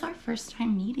 this is our first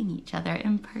time meeting each other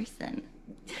in person.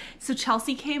 So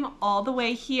Chelsea came all the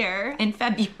way here in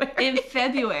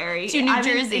February to New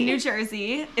Jersey. In New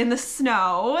Jersey in the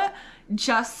snow,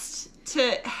 just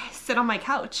to sit on my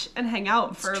couch and hang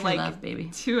out for love, baby.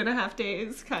 2.5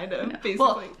 days, kind of, basically.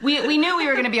 Well, we knew we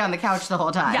were going to be on the couch the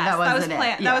whole time. Yes, that was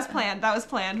planned. Yeah. That was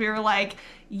planned. We were like,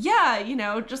 yeah,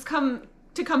 just come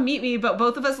meet me, but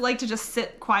both of us like to just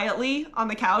sit quietly on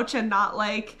the couch and not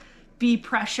be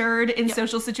pressured in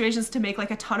social situations to make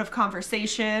a ton of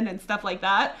conversation and stuff like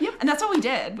that. Yep. And that's what we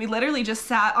did. We literally just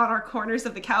sat on our corners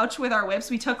of the couch with our whips.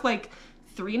 We took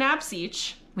 3 naps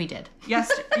each. We did.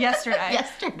 Yesterday.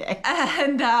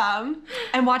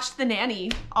 And watched The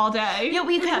Nanny all day. Yeah,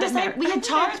 we couldn't decide. We had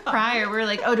talked prior. We were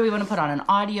like, oh, do we want to put on an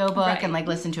audiobook and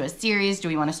listen to a series? Do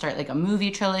we want to start a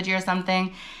movie trilogy or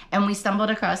something? And we stumbled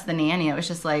across The Nanny. It was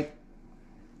just like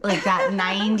that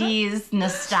 90s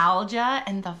nostalgia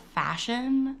and the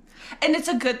fashion. And it's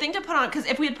a good thing to put on, because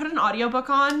if we had put an audiobook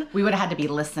on, we would have had to be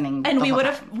listening. And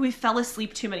we fell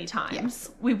asleep too many times.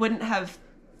 Yeah. We wouldn't have,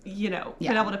 been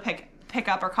able to pick pick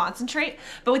up or concentrate.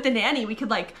 But with the nanny, we could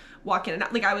like walk in and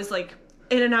out. Like I was like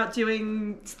in and out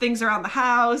doing things around the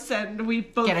house, and we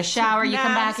both get a shower, you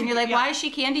come back and you're like, why is she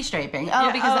candy striping?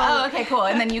 Oh, because okay, cool.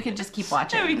 And then you can just keep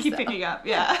watching. And we keep picking up,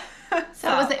 yeah.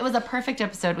 So it was a perfect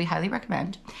episode. We highly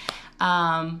recommend.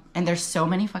 And there's so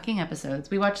many fucking episodes.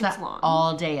 We watched that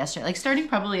all day yesterday. Like starting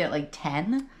probably at like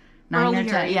 10, 9 or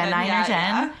 10. Yeah, 9 or 10.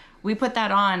 Yeah. We put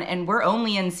that on and we're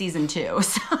only in season 2.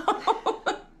 So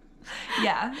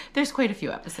yeah. There's quite a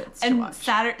few episodes to watch.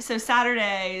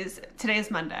 Saturdays, today is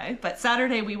Monday, but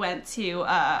Saturday we went to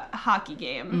a hockey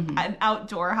game, an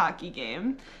outdoor hockey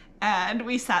game, and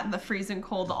we sat in the freezing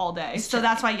cold all day. So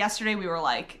that's why yesterday we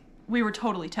were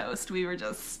totally toast. We were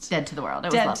just dead to the world. It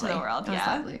was dead lovely. to the world. It was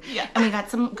yeah. lovely. Yeah. And we got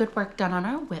some good work done on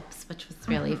our whips, which was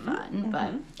really fun.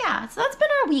 But yeah, so that's been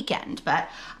our weekend. But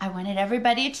I wanted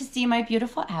everybody to see my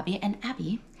beautiful Abbi. And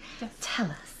Abbi,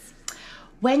 tell us,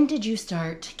 when did you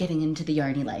start getting into the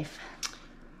yarny life?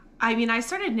 I mean, I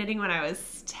started knitting when I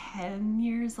was 10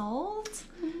 years old.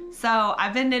 So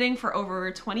I've been knitting for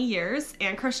over 20 years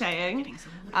and crocheting.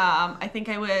 I think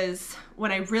I was,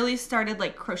 when I really started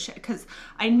like crochet, because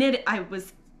I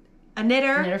was a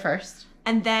knitter. Knitter first.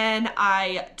 And then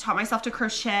I taught myself to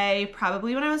crochet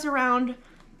probably when I was around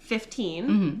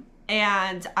 15.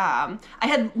 And I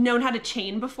had known how to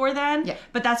chain before then,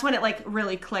 but that's when it like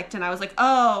really clicked, and I was like,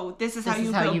 "Oh, this is how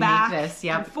you go back make this,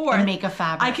 and forth and make a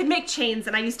fabric." I could make chains,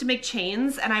 and I used to make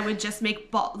chains, and I would just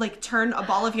make turn a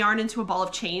ball of yarn into a ball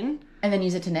of chain, and then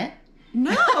use it to knit.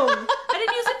 No, I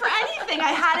didn't use it for anything.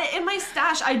 I had it in my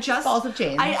stash. I just balls of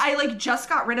chains. I like just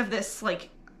got rid of this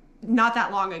like not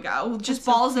that long ago. Just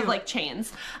balls of like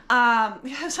chains.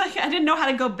 It's like I didn't know how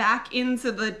to go back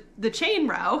into the chain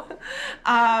row.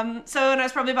 So when I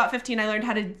was probably about 15, I learned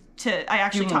how I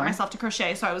actually taught myself to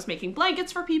crochet. So I was making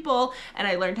blankets for people, and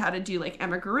I learned how to do like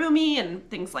amigurumi and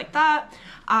things like that.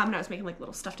 And I was making like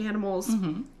little stuffed animals.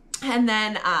 And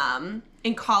then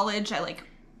in college, I like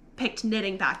picked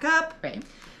knitting back up. Right.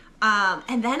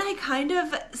 And then I kind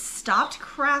of stopped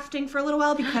crafting for a little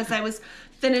while because I was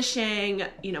finishing,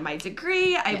 my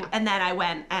degree. And then I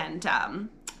went and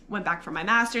went back for my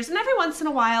master's. And every once in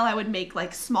a while, I would make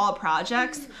like small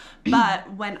projects.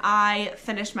 But when I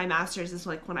finished my master's is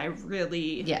like when I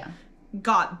really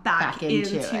got back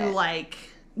into like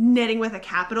knitting with a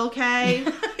capital K,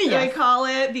 I call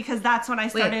it, because that's when I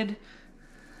started.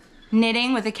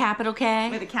 Knitting with a capital K?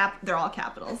 With a they're all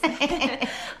capitals.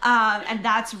 And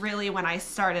that's really when I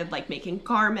started like making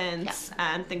garments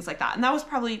and things like that. And that was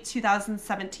probably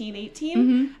 2017,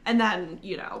 18. And then,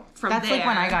 from that's there. That's like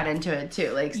when I got into it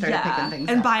too, like started picking things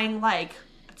and up. Buying like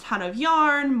a ton of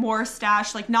yarn, more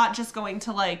stash, like not just going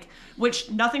to like, which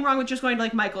nothing wrong with just going to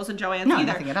like Michael's and Joann's either.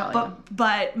 Nothing at all.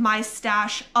 But my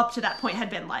stash up to that point had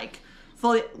been like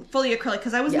fully acrylic,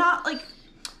 because I was not like,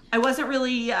 I wasn't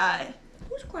really,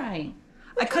 who's crying?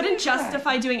 I couldn't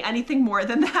justify doing anything more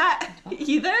than that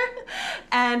either.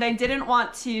 And I didn't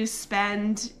want to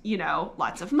spend,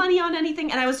 lots of money on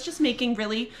anything. And I was just making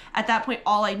really, at that point,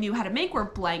 all I knew how to make were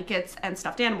blankets and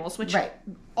stuffed animals, which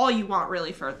all you want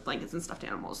really for blankets and stuffed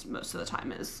animals most of the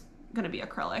time is going to be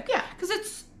acrylic. Yeah.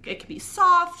 Because it can be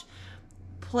soft,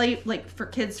 play like for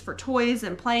kids for toys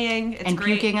and playing. It's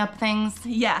great. Puking up things.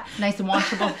 Yeah. Nice and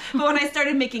washable. But when I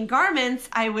started making garments,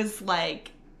 I was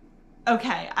like,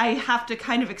 okay, I have to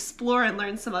kind of explore and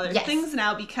learn some other things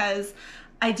now, because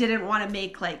I didn't want to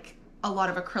make like a lot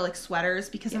of acrylic sweaters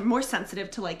because I'm more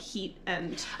sensitive to like heat.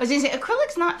 And I was gonna say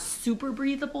acrylic's not super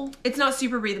breathable. It's not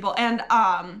super breathable, and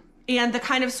the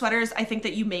kind of sweaters I think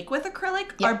that you make with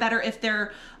acrylic are better if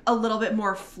they're a little bit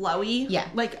more flowy,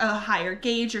 like a higher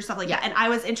gauge or stuff like that. And I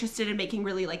was interested in making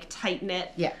really like tight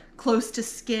knit, close to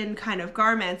skin kind of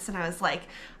garments, and I was like,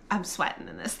 I'm sweating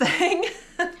in this thing.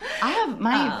 I have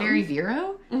my Very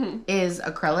Vero is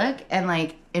acrylic, and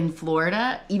like in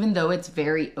Florida, even though it's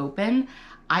very open,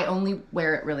 I only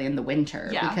wear it really in the winter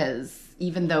because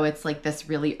even though it's like this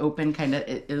really open kind of,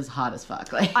 it is hot as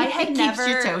fuck. Like I had it keeps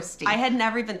you toasty. I had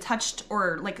never even touched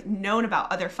or like known about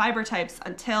other fiber types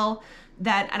until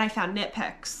then, and I found knit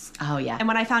picks. Oh yeah. And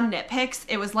when I found knit picks,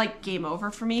 it was like game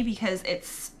over for me because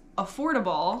it's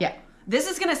affordable. Yeah. This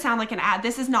is going to sound like an ad.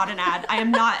 This is not an ad. I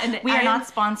am not an We are not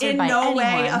sponsored by anyone. In no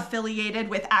way affiliated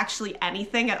with actually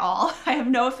anything at all. I have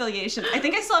no affiliation. I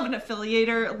think I still have an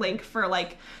affiliator link for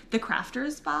like the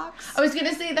crafters box. I was going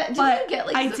to say that. But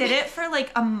I did it for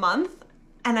like a month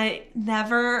and I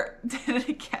never did it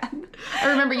again. I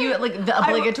remember you at like the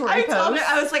obligatory post. Told her,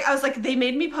 I was like, they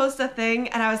made me post a thing,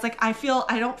 and I was like, I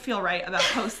don't feel right about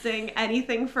posting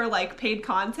anything for like paid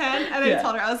content. And I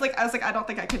told her, I was like, I don't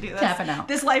think I could do this. Tapping out.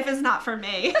 This life is not for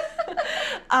me.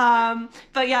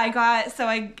 But yeah,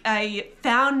 I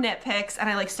found knit picks, and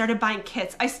I like started buying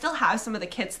kits. I still have some of the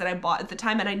kits that I bought at the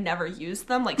time, and I never used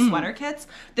them, like sweater kits.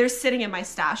 They're sitting in my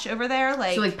stash over there,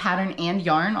 like. So like pattern and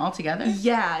yarn all together?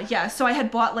 Yeah. So I had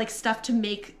bought like stuff to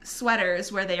make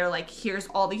sweaters where they are like, here's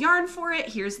all the yarn for it,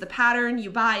 here's the pattern, you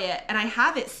buy it, and I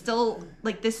have it still,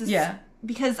 like, this is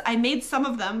because I made some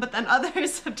of them, but then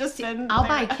others have just been I'll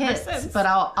buy kits, but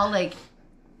I'll like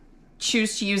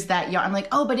choose to use that yarn. I'm like,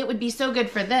 oh, but it would be so good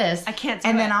for this. I can't do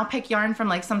and it. then I'll pick yarn from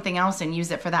like something else and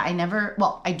use it for that.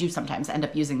 I do sometimes end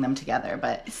up using them together,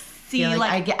 but see,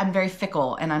 I'm very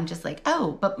fickle, and I'm just like,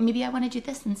 oh, but maybe I want to do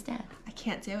this instead. I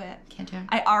can't do it. Can't do it.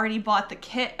 I already bought the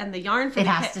kit and the yarn for the kit.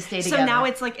 It has to stay together. So now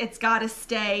it's like, it's got to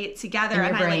stay together,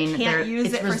 and I like can't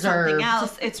use it for something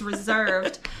else. It's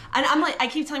reserved. And I'm like, I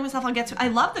keep telling myself I'll get to. I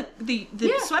love the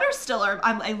sweaters still are.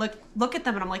 I look at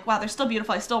them and I'm like, wow, they're still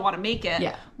beautiful. I still want to make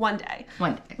it one day.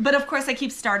 One day. But of course, I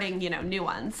keep starting, new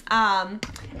ones. And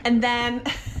then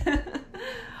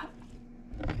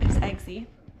it's eggsy.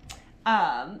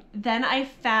 Then I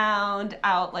found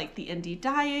out like the indie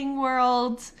dyeing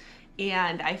world,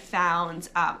 and I found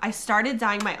I started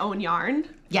dyeing my own yarn.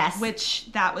 Yes,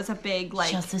 which that was a big like.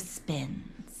 She also spins.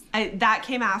 That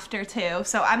came after too.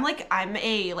 So I'm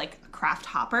a like craft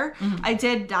hopper. I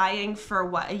did dyeing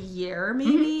for a year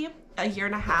maybe. A year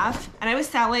and a half, and I was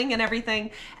selling and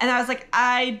everything, and I was like,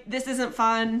 this isn't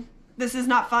fun. This is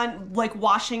not fun, like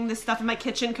washing this stuff in my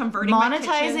kitchen, converting my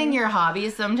kitchen. Monetizing your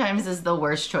hobbies sometimes is the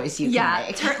worst choice you can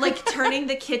make. Like turning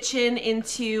the kitchen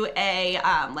into a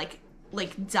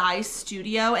like dye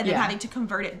studio, and then having to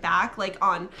convert it back like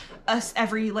on us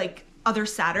every like other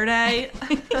Saturday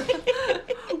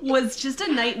was just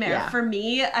a nightmare for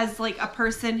me as like a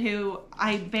person who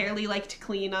I barely like to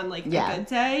clean on like a good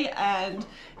day, and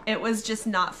it was just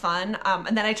not fun.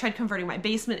 And then I tried converting my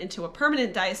basement into a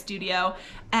permanent dye studio,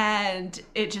 and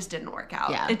it just didn't work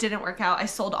out. It didn't work out. I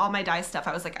sold all my dye stuff.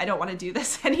 I was like, I don't want to do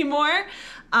this anymore.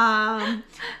 And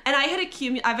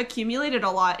I've accumulated a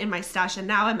lot in my stash, and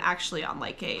now I'm actually on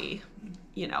like a,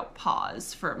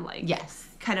 pause from like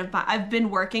kind of. I've been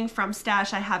working from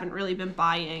stash. I haven't really been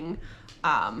buying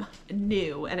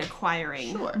new and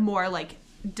acquiring more like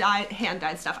hand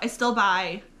dyed stuff. I still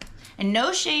buy. And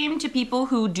no shame to people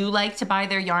who do like to buy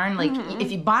their yarn. Like,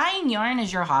 if you buying yarn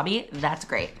is your hobby, that's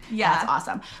great. Yeah. That's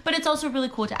awesome. But it's also really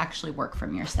cool to actually work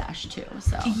from your stash, too,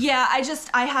 so. Yeah, I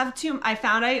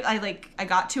found I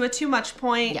got to a too much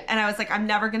point, and I was like, I'm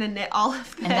never going to knit all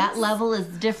of this. And that level is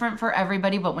different for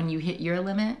everybody, but when you hit your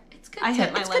limit, it's good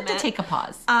good to take a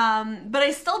pause. But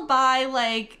I still buy,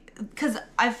 like, because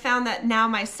I've found that now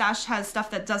my stash has stuff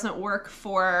that doesn't work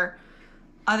for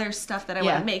other stuff that I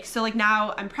want to make. So like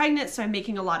now I'm pregnant, so I'm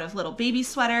making a lot of little baby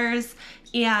sweaters,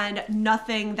 and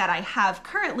nothing that I have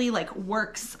currently like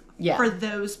works for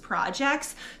those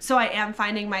projects. So I am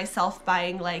finding myself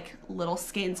buying like little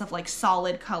skeins of like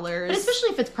solid colors. But especially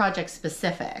if it's project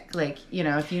specific, like,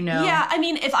 if you know. Yeah, I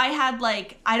mean, if I had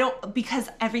like, because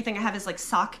everything I have is like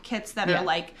sock kits that are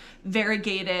like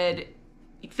variegated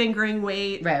fingering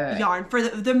weight yarn. For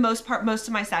the most part, most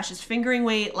of my stash is fingering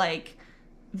weight, like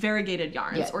variegated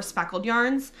yarns or speckled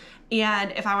yarns.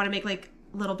 And if I want to make like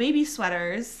little baby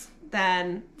sweaters,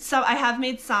 then I have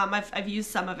made some. I've used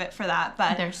some of it for that,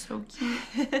 but they're so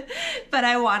cute. But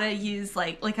I want to use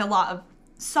like a lot of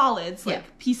solids,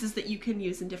 like pieces that you can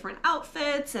use in different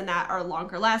outfits and that are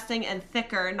longer lasting and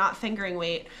thicker, not fingering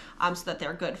weight, so that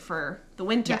they're good for the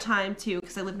winter time too,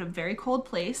 because I live in a very cold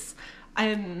place.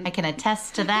 I can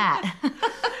attest to that.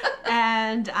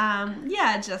 And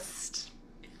just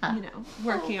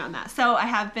working on that. So I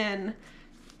have been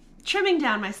trimming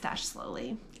down my stash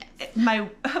slowly. My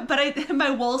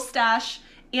wool stash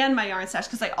and my yarn stash,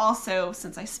 because I also,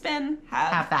 since I spin,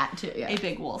 have that too. A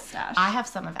big wool stash. I have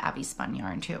some of Abby's spun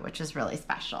yarn too, which is really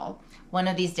special. One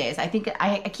of these days, I think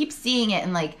I keep seeing it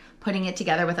and like putting it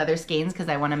together with other skeins because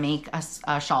I want to make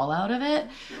a shawl out of it.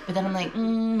 But then I'm like,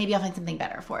 maybe I'll find something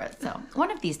better for it. So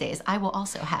one of these days, I will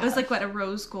also have. It was like a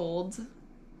rose gold.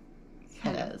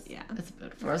 It is. Yeah. It's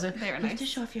beautiful. Very nice. You have to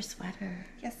show off your sweater.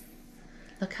 Yes.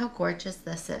 Look how gorgeous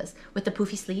this is. With the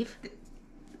poofy sleeve.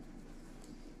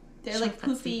 They're like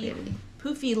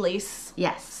poofy lace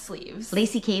sleeves.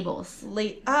 Lacy cables.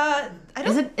 I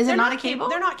don't. Is it not a cable?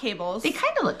 They're not cables. They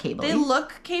kind of look cabley. They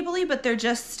look cabley, but they're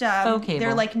just faux cable.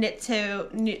 They're like knit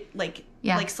like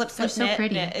slip so knit.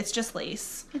 pretty. Knit. It's just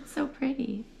lace. It's so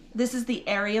pretty. This is the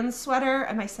Aryan sweater.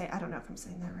 I don't know if I'm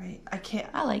saying that right. I can't.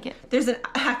 I like it. There's an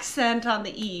accent on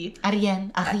the E.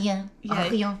 Aryan. Yeah.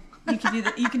 You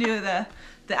can do the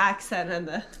accent and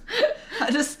the.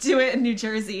 I just do it in New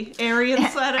Jersey. Aryan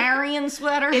sweater. Aryan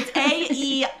sweater. It's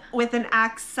A-E with an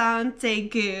accent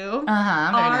aigu.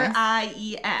 Nice.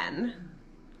 R-I-E-N.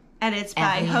 And it's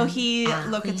by Johi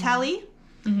Locatelli.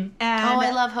 Mm-hmm. And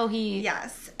I love Johi.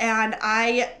 Yes. And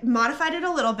I modified it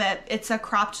a little bit. It's a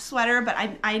cropped sweater, but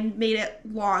I made it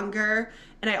longer.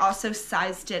 And I also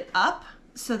sized it up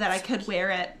so that I could wear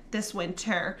it this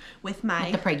winter with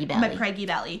my preggy belly. My preggy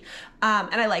belly.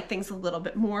 And I like things a little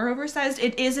bit more oversized.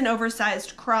 It is an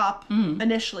oversized crop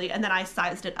initially, and then I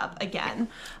sized it up again.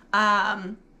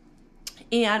 And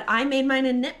I made mine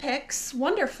in Knit Picks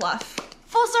Wonder Fluff.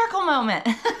 Full circle moment.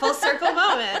 Full circle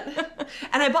moment.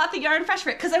 And I bought the yarn fresh for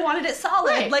it because I wanted it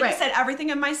solid. I said, everything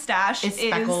in my stash is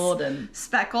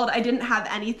speckled. I didn't have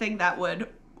anything that would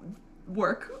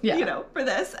work, for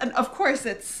this. And of course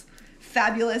it's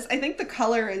fabulous. I think the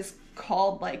color is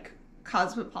called like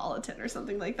Cosmopolitan or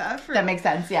something like that. That makes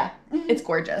sense, yeah. It's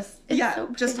gorgeous. It's so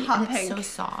just hot pink. It's so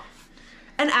soft.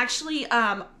 And actually,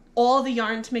 all the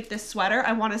yarn to make this sweater,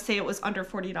 I want to say it was under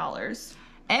 $40.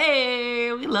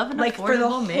 Hey, we love an affordable for the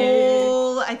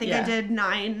whole, I think I did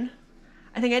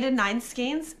 9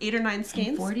 skeins, 8 or 9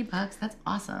 skeins. $40, that's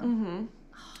awesome. Mm-hmm.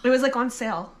 It was like on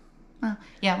sale. Well,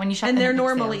 yeah, when you shop, and they're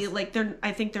normally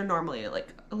I think they're normally like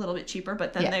a little bit cheaper,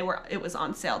 but then it was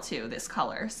on sale too, this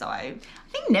color. So I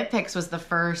think Knit Picks was the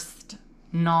first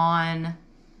non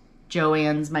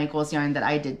Joann's Michaels yarn that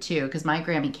I did too, because my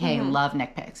Grammy K loved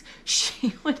Knit Picks.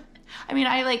 She would.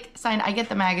 I get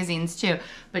the magazines too,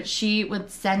 but she would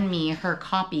send me her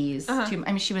copies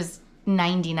to, she was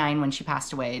 99 when she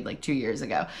passed away, like 2 years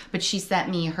ago, but she sent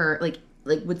me her,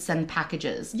 would send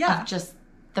packages of just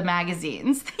the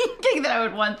magazines, thinking that I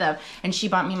would want them. And she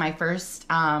bought me my first,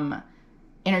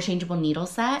 interchangeable needle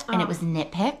set, and it was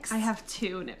Knit Picks. I have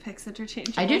 2 Knit Picks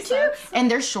interchangeable I do too. sets. And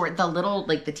they're short, the little,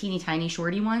 the teeny tiny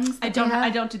shorty ones. I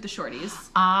don't do the shorties.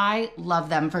 I love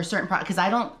them for certain because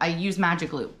I use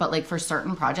magic loop, but for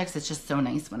certain projects it's just so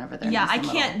nice whenever they're I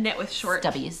can't knit with short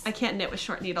stubbies. I can't knit with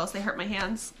short needles. They hurt my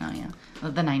hands. Oh yeah.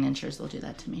 The 9-inchers will do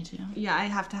that to me too. Yeah, I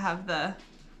have to have the,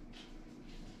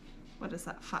 what is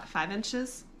that, 5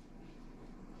 inches?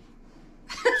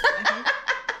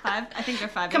 I think they're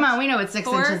 5 Come on, we know what 6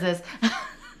 inches is.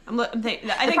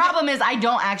 The problem is I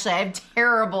have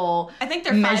terrible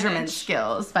they're measurement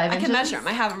skills. 5 inches? I can measure them.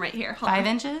 I have them right here. Hold 5 on.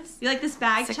 inches? You like this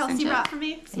bag 6 Chelsea inches? brought for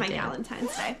me? It's my did.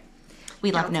 Valentine's Day.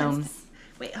 We love gnomes.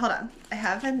 Wait, hold on.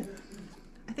 I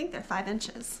think they're 5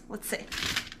 inches. Let's see.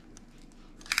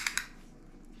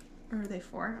 Or are they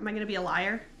 4? Am I going to be a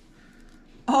liar?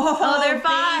 Oh, they're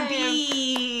 5.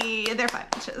 Baby. They're 5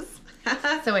 inches.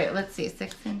 So wait, let's see.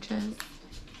 6 inches.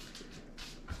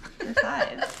 They're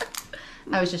 5.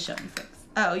 I was just showing 6.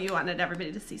 Oh, you wanted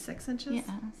everybody to see 6 inches? Yeah.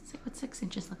 Let's see what 6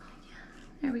 inches look like.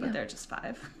 There we go. But they're just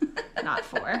 5, not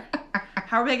 4.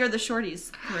 How big are the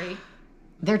shorties? 3.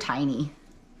 They're tiny.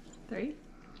 3?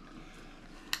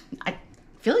 I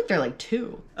feel like they're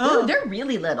 2. Oh. They're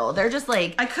really little. They're just I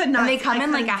could not. And they come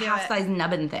in a do half-size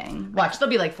nubbin thing. Watch, they'll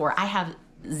be 4. I have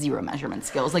 0 measurement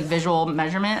skills, visual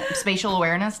measurement, spatial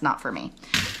awareness, not for me.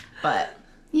 But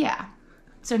yeah.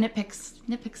 So Knit Picks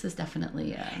is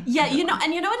definitely yeah, you know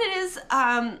what it is?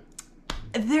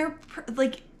 They're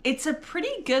it's a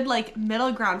pretty good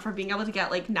middle ground for being able to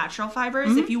get natural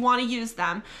fibers if you want to use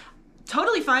them.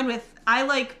 Totally fine with. I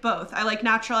like both. I like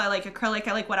natural. I like acrylic.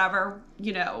 I like whatever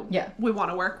we want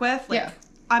to work with.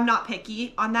 I'm not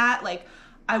picky on that.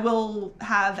 I will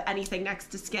have anything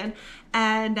next to skin.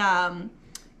 And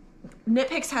Knit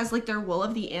Picks has their Wool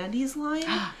of the Andes line.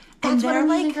 That's what I'm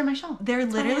using for my shawl. They're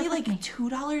literally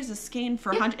 $2 a skein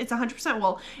for it's 100%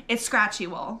 wool. It's scratchy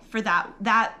wool for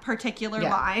that particular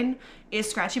line is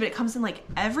scratchy, but it comes in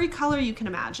every color you can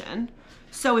imagine.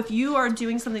 So if you are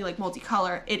doing something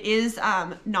multicolor, it is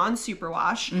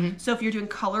non-superwash. So if you're doing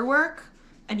color work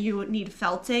and you need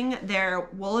felting, their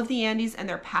Wool of the Andes and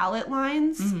their palette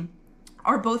lines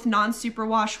are both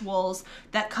non-superwash wools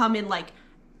that come in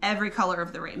every color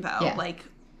of the rainbow.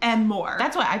 And more.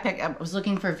 That's why I was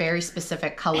looking for very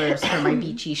specific colors for my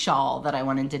beachy shawl that I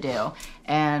wanted to do.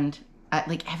 And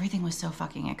everything was so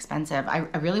fucking expensive. I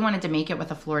really wanted to make it with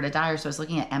a Florida dyer, so I was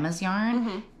looking at Emma's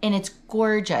yarn. And it's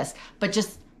gorgeous. But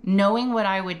just knowing what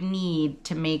I would need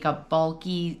to make a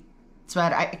bulky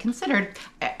sweater, I considered,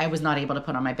 I was not able to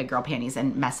put on my big girl panties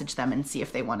and message them and see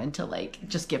if they wanted to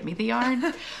just give me the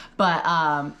yarn. But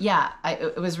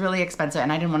it was really expensive,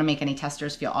 and I didn't want to make any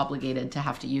testers feel obligated to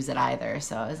have to use it either.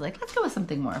 So I was let's go with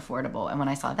something more affordable. And when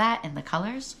I saw that and the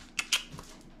colors,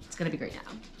 it's gonna be great.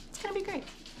 gonna be great.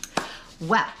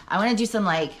 Well, I want to do some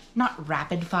like not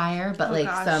rapid fire, but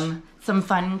some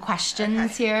fun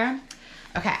questions here.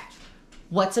 Okay,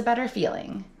 what's a better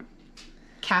feeling,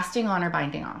 casting on or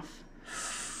binding off?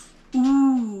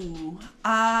 Ooh,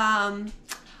 I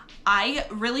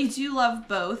really do love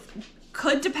both.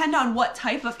 Could depend on what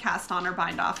type of cast on or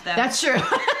bind off though. That's true.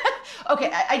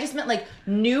 Okay, I just meant like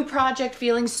new project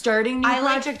feeling, starting new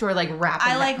project, or like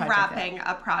wrapping. I like wrapping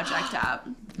a project up.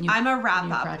 I'm a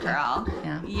wrap up girl.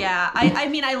 Yeah. I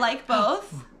mean, I like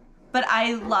both, but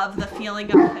I love the feeling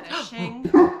of finishing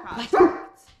projects.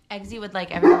 Eggsy would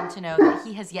like everyone to know that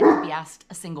he has yet to be asked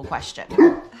a single question.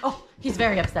 Oh, he's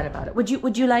very upset about it. Would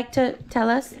you like to tell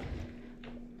us?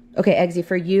 Okay, Eggsy,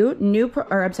 for you, new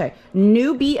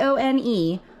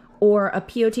BONE or a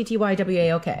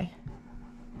POTTYWAOK?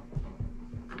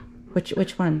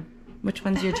 Which one? Which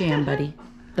one's your jam, buddy?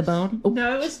 The bone? Oh,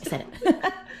 no, it was. I said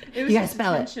it. It was you just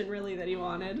spell attention, really, that he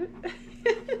wanted.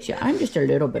 Yeah, I'm just a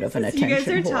little bit of an attention. You guys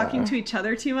are whore. Talking to each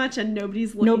other too much, and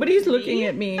nobody's looking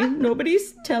at me.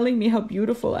 Nobody's telling me how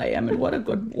beautiful I am and what a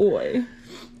good boy.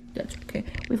 That's okay.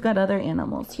 We've got other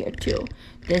animals here too.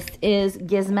 This is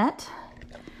Gizmet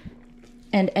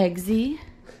and Eggsy.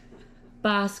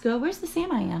 Bosco. Where's the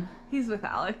Sam I am? He's with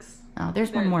Alex. Oh,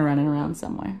 there's one more running around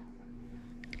somewhere.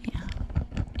 Yeah.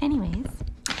 Anyways.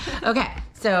 Okay,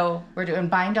 so we're doing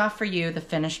bind off for you, the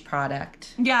finished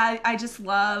product. Yeah, I just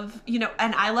love,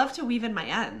 and I love to weave in my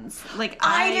ends. Like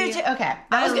I do too. Okay,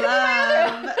 that was gonna be my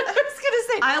other. I was gonna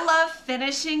say I love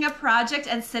finishing a project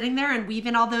and sitting there and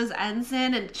weaving all those ends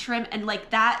in and trim, and like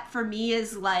that for me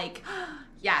is like,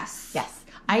 yes.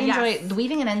 I enjoy the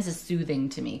weaving in ends is soothing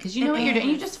to me because you know what you're doing.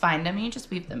 You just find them and you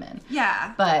just weave them in.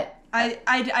 Yeah, but.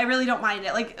 I really don't mind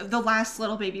it. Like the last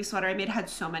little baby sweater I made had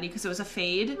so many because it was a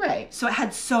fade. Right. So it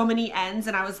had so many ends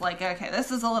and I was like, okay, this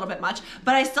is a little bit much.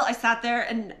 But I sat there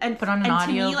and put on an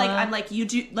audio. To me, like I'm like, you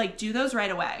do those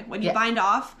right away. When you bind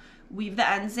off, weave the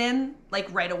ends in like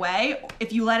right away.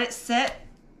 If you let it sit,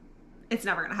 it's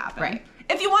never gonna happen. Right.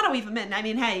 If you want to weave them in, I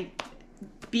mean, hey,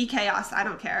 be chaos. I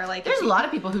don't care. Like there's a lot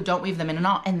of people who don't weave them in and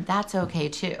all, and that's okay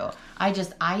too. I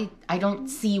don't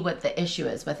see what the issue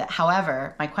is with it.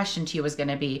 However, my question to you was going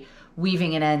to be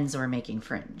weaving in ends or making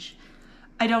fringe.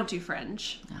 I don't do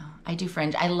fringe. No, I do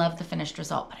fringe. I love the finished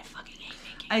result, but I fucking hate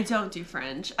making. I don't do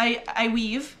fringe. I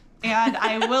weave, and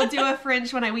I will do a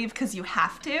fringe when I weave because you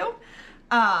have to.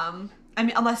 I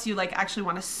mean, unless you like actually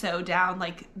want to sew down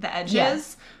like the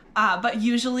edges. Yeah. But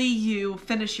usually you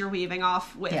finish your weaving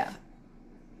off with. Yeah.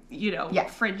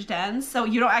 Fringed ends. So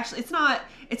you don't actually,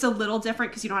 it's a little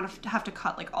different because you don't have to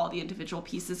cut like all the individual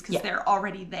pieces because they're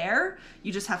already there.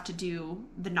 You just have to do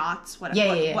the knots. What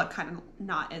kind of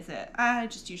knot is it? I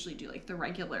just usually do like the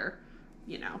regular,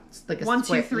 like 1,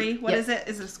 2, 3. What is it?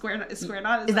 Is it a square knot? Is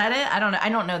that it? I don't know. I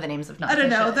don't know the names of knots. I don't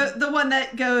know. The one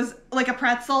that goes like a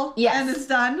pretzel and is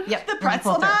done. Yep. The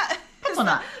pretzel knot. Pretzel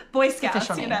knot. Boy Scouts,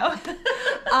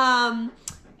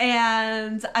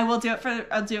 And I'll do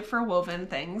it for woven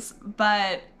things,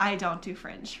 but I don't do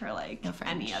fringe for like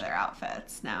any other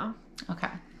outfits. No. Okay.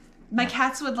 My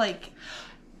cats would like.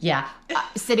 Yeah,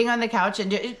 sitting on the couch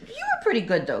and you were pretty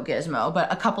good though, Gizmo.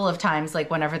 But a couple of times,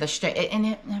 like whenever it's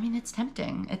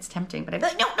tempting. It's tempting, but I'd be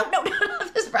like, no,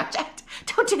 this project,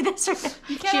 don't do this.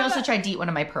 She also tried to eat one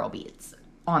of my pearl beads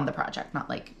on the project. Not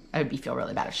like I would feel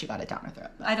really bad if she got it down her throat.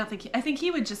 But. I think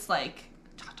he would just like.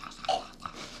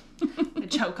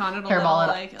 Choke on it a Hairball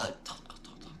little.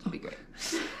 That'd be great.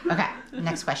 Okay,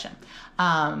 next question.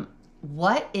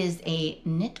 What is a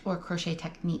knit or crochet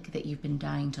technique that you've been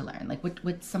dying to learn? Like,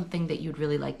 what's something that you'd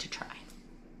really like to try?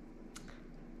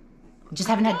 Just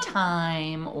haven't had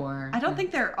time, or I don't think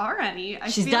there are any.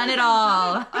 She's done it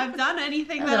all. I've done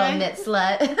anything that I knit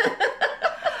slut.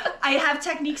 I have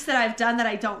techniques that I've done that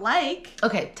I don't like.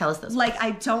 Okay, tell us those. Like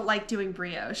I don't like doing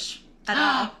brioche at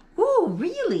all. Ooh,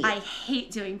 really? I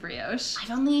hate doing brioche. I've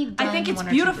only done I think it's one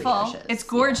or beautiful. Two it's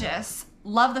gorgeous.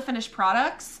 Yeah. Love the finished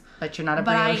products. But you're not a briocher.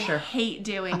 But I hate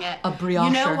doing it. A briocher.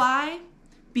 You know why?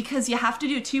 Because you have to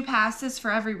do 2 passes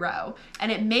for every row.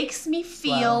 And it makes me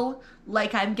feel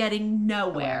like I'm getting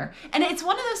nowhere. And it's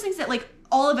one of those things that like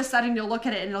all of a sudden you'll look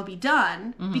at it and it'll be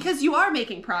done because you are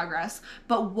making progress.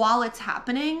 But while it's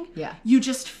happening, you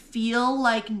just feel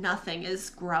like nothing is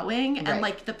growing. And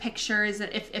like the picture is,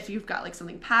 if you've got like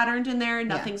something patterned in there,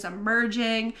 nothing's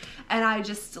emerging. And I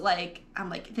just like, I'm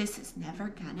like, this is never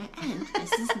gonna end.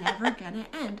 This is never gonna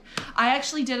end. I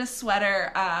actually did a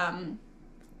sweater,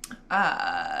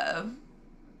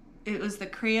 it was the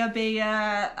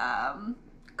Kriabia,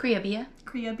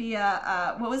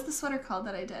 what was the sweater called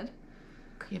that I did?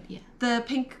 The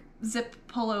pink zip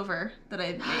pullover that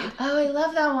I made. Oh, I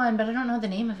love that one, but I don't know the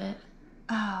name of it.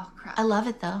 Oh, crap. I love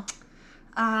it, though.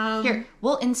 Here,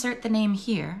 we'll insert the name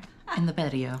here in the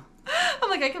video. I'm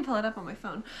like, I can pull it up on my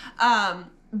phone.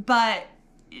 But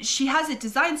she has it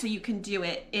designed so you can do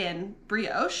it in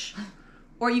brioche,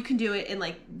 or you can do it in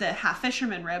like the half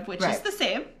fisherman rib, which is the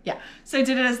same. Yeah. So I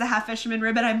did it as the half fisherman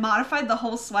rib, and I modified the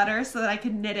whole sweater so that I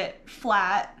could knit it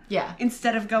flat. Yeah.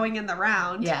 Instead of going in the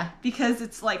round. Yeah. Because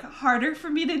it's like harder for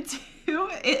me to do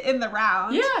it in the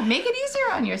round. Yeah, make it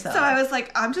easier on yourself. So I was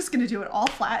like, I'm just going to do it all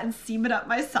flat and seam it up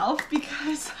myself,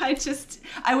 because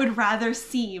I would rather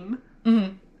seam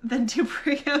than do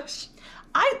brioche.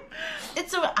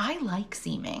 I like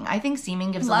seaming. I think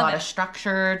seaming gives a lot of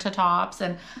structure to tops,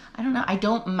 and I don't know, I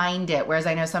don't mind it. Whereas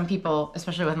I know some people,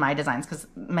 especially with my designs, because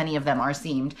many of them are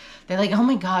seamed, they're like, oh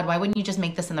my God, why wouldn't you just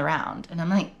make this in the round? And I'm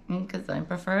like, because I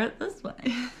prefer it this way.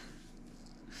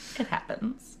 It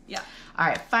happens. Yeah. All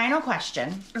right, final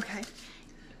question. Okay.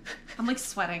 I'm like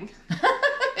sweating.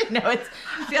 No, it's.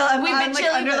 I'm like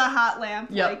under the hot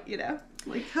lamp, like, you know.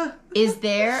 Like, huh. Is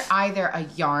there either a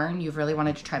yarn you've really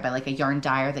wanted to try by, like a yarn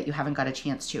dyer that you haven't got a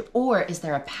chance to, or is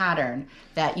there a pattern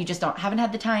that you just haven't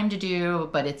had the time to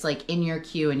do, but it's like in your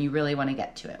queue and you really want to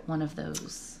get to it? One of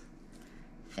those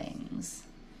things.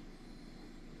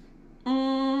 You're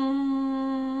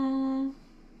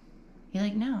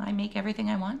like, no, I make everything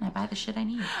I want and I buy the shit I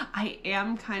need. I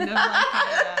am kind of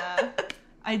like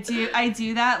I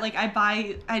do that. Like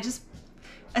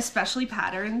especially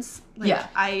patterns. Like,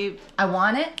 I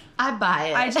want it, I buy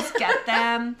it. I just get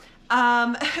them.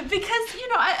 Because, you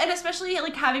know, and especially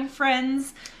like having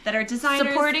friends that are designers.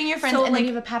 Supporting your friends, so, and like, then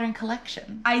you have a pattern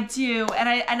collection. I do.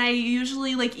 And I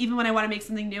usually, like, even when I want to make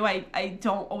something new, I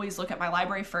don't always look at my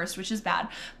library first, which is bad.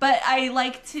 But I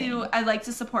like to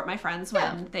support my friends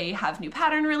when they have new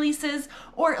pattern releases.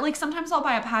 Or, like, sometimes I'll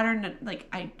buy a pattern and, like,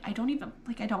 I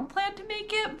don't plan to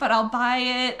make it, but I'll buy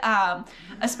it.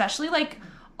 Especially, like,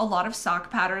 a lot of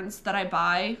sock patterns that I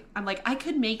buy, I'm like, I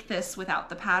could make this without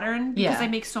the pattern, because I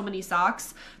make so many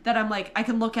socks that I'm like, I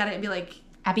can look at it and be like,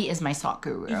 Abbi is my sock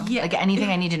guru. Yeah. Like, anything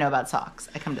I need to know about socks,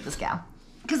 I come to this gal.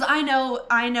 Because I know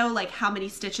like how many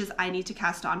stitches I need to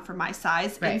cast on for my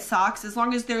size in socks. As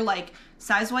long as they're like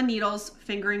size 1 needles,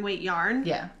 fingering weight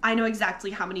yarn, I know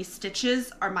exactly how many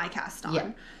stitches are my cast on.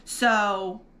 Yeah.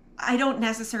 So I don't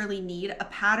necessarily need a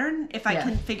pattern if I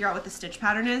can figure out what the stitch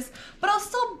pattern is, but I'll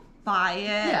still buy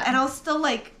it and I'll still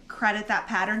like credit that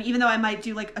pattern, even though I might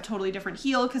do like a totally different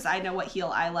heel because I know what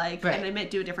heel I like, and I might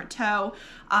do a different toe,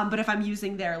 but if I'm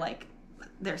using their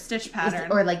stitch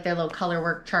pattern or like their little color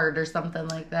work chart or something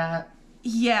like that.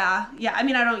 I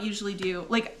mean, I don't usually do,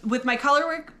 like, with my color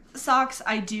work socks,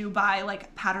 I do buy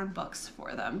like pattern books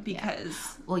for them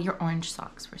because well, your orange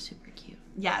socks were super cute.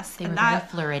 Yes, they were very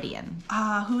Floridian.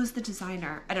 Who is the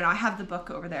designer? I don't know. I have the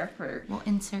book over there for. We'll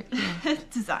insert here.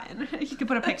 Design. You could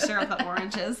put a picture of the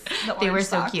oranges. They were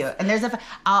so cute. And there's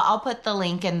I'll put the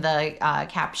link in the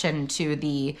caption to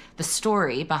the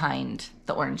story behind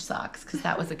the orange socks, because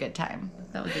that was a good time.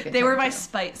 They were my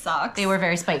spite socks. They were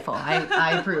very spiteful.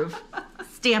 I approve.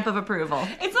 Stamp of approval.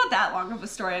 It's not that long of a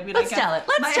story. I mean, Let's tell it.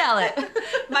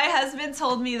 My husband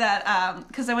told me that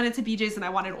because I went into BJ's and I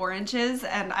wanted oranges,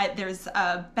 and there's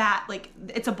a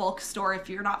it's a bulk store. If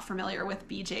you're not familiar with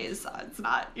BJ's, it's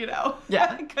not, you know,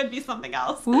 it could be something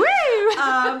else. Woo!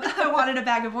 I wanted a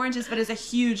bag of oranges, but it's a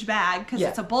huge bag because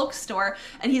it's a bulk store,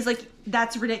 and he's like,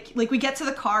 that's ridiculous. Like, we get to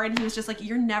the car and he was just like,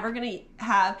 you're never gonna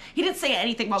have. He didn't say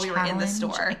anything while we were in the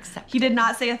store. Accepted. He did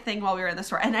not say a thing while we were in the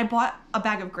store. And I bought a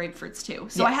bag of grapefruits too,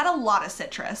 so I had a lot of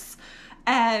citrus.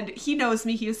 And he knows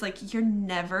me. He was like, you're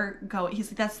never going.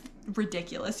 He's like, that's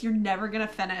ridiculous. You're never gonna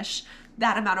finish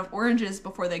that amount of oranges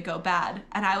before they go bad.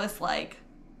 And I was like,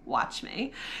 watch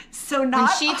me. So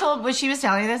when she was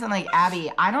telling me this, I'm like, Abbi,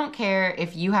 I don't care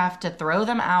if you have to throw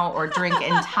them out or drink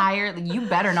entirely. You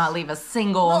better not leave a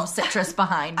single citrus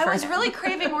behind. I was really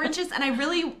craving oranges, and I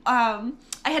really, I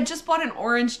had just bought an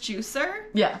orange juicer.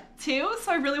 Yeah. Too.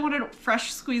 So I really wanted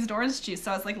fresh squeezed orange juice.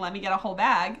 So I was like, let me get a whole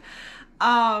bag.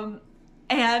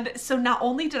 And so not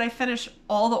only did I finish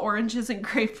all the oranges and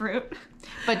grapefruit,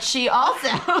 but she also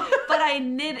but I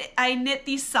knit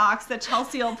these socks that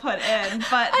Chelsea will put in.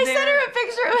 But I sent her a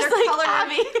picture. It was like,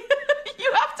 Abbi,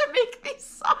 you have to make these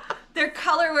socks. They're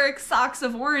colorwork socks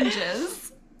of oranges.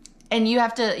 And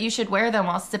you should wear them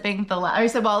while sipping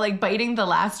while like biting the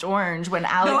last orange when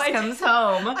Alex comes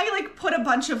home. I like put a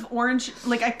bunch of orange,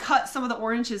 like I cut some of the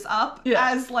oranges up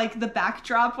as like the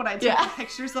backdrop when I take the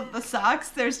pictures of the socks.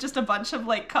 There's just a bunch of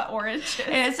like cut oranges.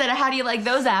 And it said, how do you like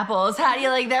those apples? How do you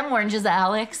like them oranges,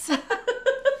 Alex?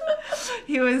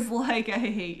 He was like, I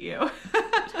hate you.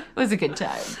 was a good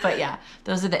time. But yeah,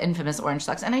 those are the infamous orange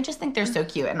socks. And I just think they're so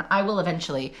cute. And I will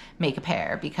eventually make a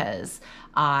pair because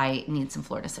I need some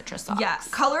Florida citrus socks. Yeah,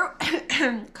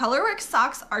 colorwork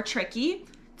socks are tricky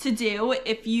to do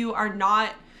if you are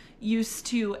not used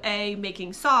to A,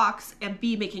 making socks, and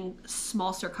B, making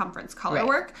small circumference color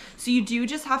work. So you do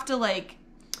just have to like,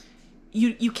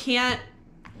 you can't,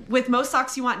 with most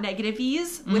socks you want negative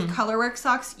ease. With colorwork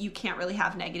socks, you can't really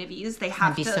have negative ease. They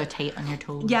have to be so tight on your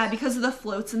toes. Yeah, because of the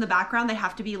floats in the background, they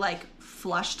have to be like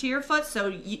flush to your foot.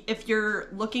 So if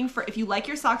you like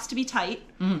your socks to be tight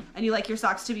and you like your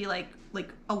socks to be like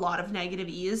a lot of negative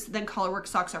ease, then colorwork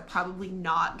socks are probably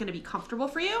not going to be comfortable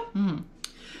for you.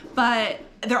 But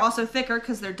they're also thicker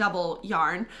because they're double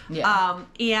yarn. Yeah.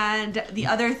 And the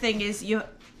other thing is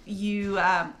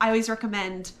I always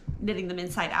recommend knitting them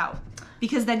inside out,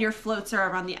 because then your floats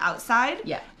are around the outside.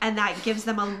 Yeah. And that gives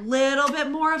them a little bit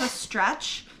more of a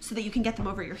stretch so that you can get them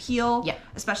over your heel. Yeah.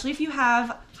 Especially if you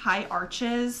have high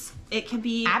arches. It can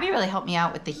be... Abby really helped me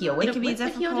out with the heel. What heel did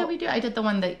we do? I did the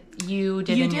one that you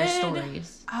did in your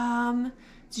stories.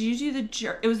 Did you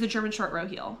do it was the German short row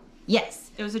heel. Yes.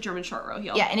 It was a German short row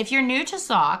heel. Yeah, and if you're new to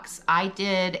socks, I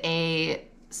did a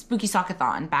spooky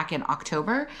sockathon back in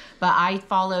October, but I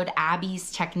followed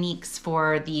Abby's techniques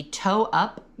for the toe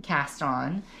up cast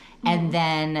on and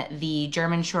then the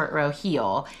German short row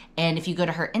heel. And if you go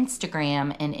to her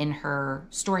Instagram and in her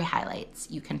story highlights,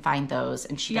 you can find those.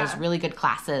 And she does really good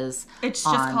classes. It's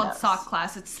just called Sock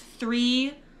Class. It's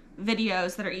 3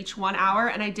 videos that are each 1 hour,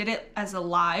 and I did it as a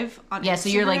live on Instagram. So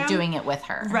you're like doing it with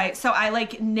her, right? So I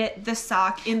like knit the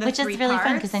sock in the which 3 is really parts.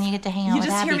 fun because then you get to hang out with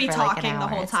Abby for like an hour. You just hear me talking the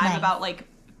whole time about like,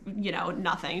 you know,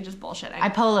 nothing, just bullshitting. I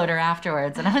poloed her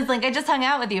afterwards, and I was like, I just hung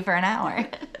out with you for an hour.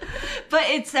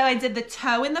 But so I did the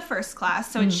toe in the first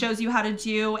class, so it shows you how to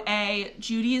do a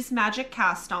Judy's Magic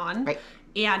cast on,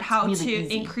 and how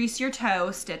to increase your toe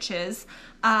stitches,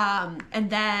 and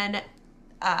then.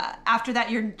 After that,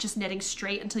 you're just knitting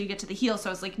straight until you get to the heel. So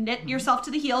it's like knit yourself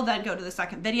to the heel, then go to the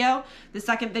second video. The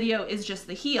second video is just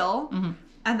the heel,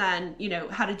 and then, you know,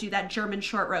 how to do that German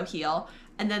short row heel.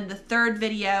 And then the third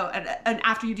video, and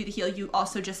after you do the heel, you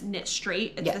also just knit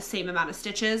straight. It's the same amount of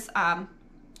stitches.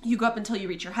 You go up until you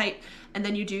reach your height, and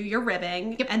then you do your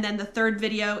ribbing. And then the third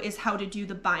video is how to do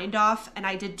the bind off. And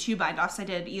I did 2 bind offs. I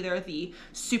did either the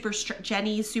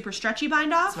Jenny's super stretchy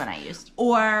bind off. That's what I used.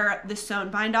 Or the sewn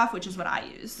bind off, which is what I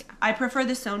use. Yeah. I prefer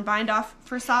the sewn bind off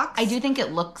for socks. I do think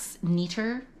it looks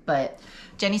neater, but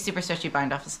Jenny's super stretchy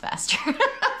bind off is faster.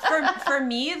 For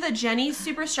me, the Jenny's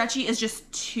super stretchy is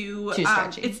just too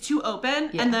stretchy. It's too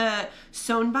open. Yeah. And the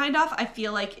sewn bind off, I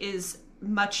feel like, is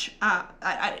much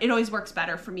it always works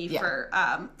better for me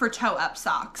for toe up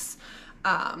socks,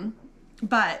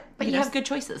 but you have good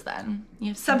choices then.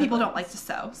 Some people don't like to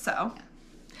sew, so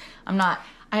I'm not.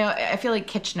 I feel like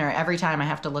Kitchener every time I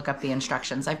have to look up the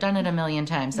instructions. I've done it a million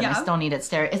times and I still need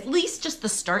it at least just the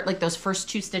start, like those first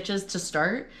 2 stitches to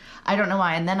start. I don't know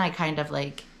why, and then I kind of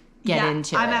like get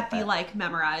into I'm at the like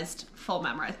full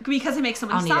memorized because I make so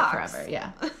many socks. I'll need it forever.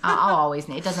 Yeah, I'll always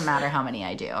need it. It doesn't matter how many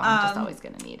I do. I'm just always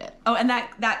going to need it. Oh, and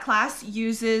that class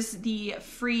uses the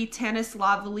free Tanis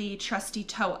Lovely Trusty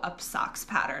Toe Up Socks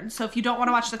pattern. So if you don't want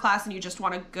to watch the class and you just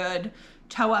want a good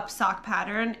toe up sock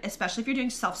pattern, especially if you're doing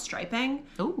self-striping,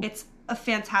 it's a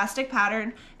fantastic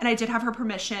pattern. And I did have her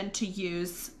permission to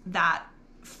use that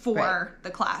for the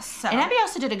class. So. And Abby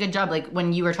also did a good job, like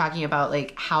when you were talking about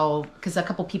like how, because a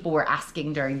couple people were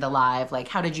asking during the live, like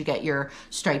how did you get your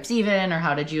stripes even, or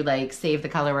how did you like save the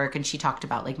color work, and she talked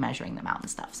about like measuring them out and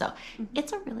stuff. So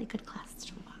it's a really good class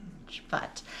to watch.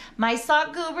 But my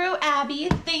sock guru Abby,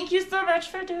 thank you so much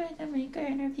for doing the maker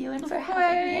interview and for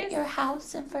having me at your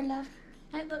house and for loving.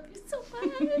 I love you so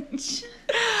much.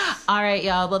 All right,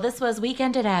 y'all. Well, this was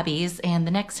Weekend at Abby's, and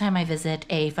the next time I visit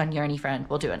a fun yarny friend,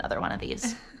 we'll do another one of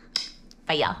these.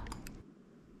 Bye, y'all.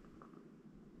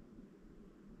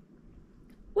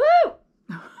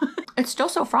 Woo! It's still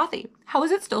so frothy. How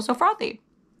is it still so frothy?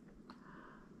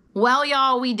 Well,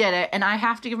 y'all, we did it, and I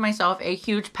have to give myself a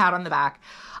huge pat on the back.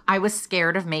 I was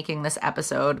scared of making this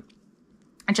episode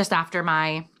just after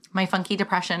my funky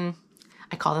depression.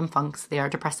 I call them funks. They are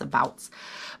depressive bouts.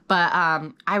 But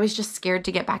I was just scared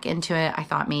to get back into it. I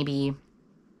thought maybe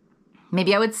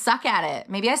I would suck at it.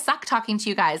 Maybe I suck talking to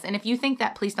you guys. And if you think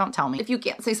that, please don't tell me. If you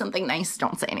can't say something nice,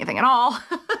 don't say anything at all.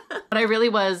 But I really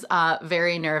was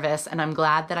very nervous, and I'm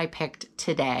glad that I picked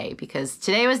today because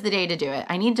today was the day to do it.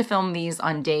 I need to film these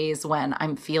on days when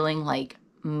I'm feeling like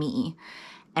me.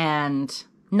 And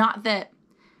not that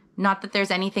there's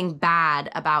anything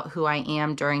bad about who I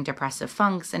am during depressive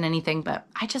funks and anything, but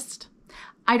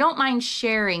I don't mind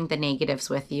sharing the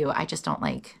negatives with you. I just don't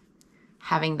like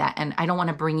having that, and I don't want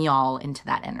to bring y'all into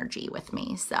that energy with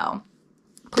me. So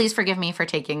please forgive me for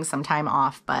taking some time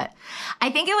off, but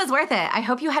I think it was worth it. I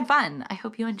hope you had fun. I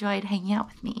hope you enjoyed hanging out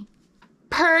with me.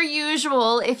 Per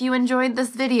usual, if you enjoyed this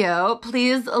video,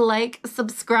 please like,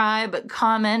 subscribe,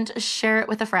 comment, share it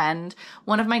with a friend.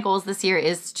 One of my goals this year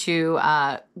is to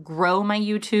grow my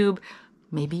YouTube,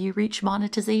 maybe reach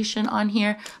monetization on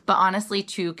here, but honestly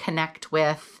to connect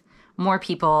with more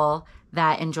people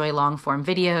that enjoy long form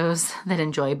videos, that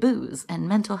enjoy booze and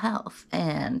mental health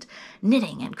and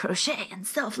knitting and crochet and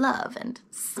self-love and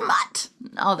smut,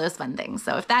 and all those fun things.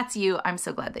 So if that's you, I'm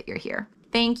so glad that you're here.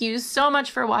 Thank you so much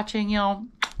for watching, y'all.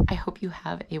 I hope you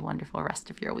have a wonderful rest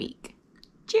of your week.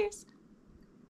 Cheers.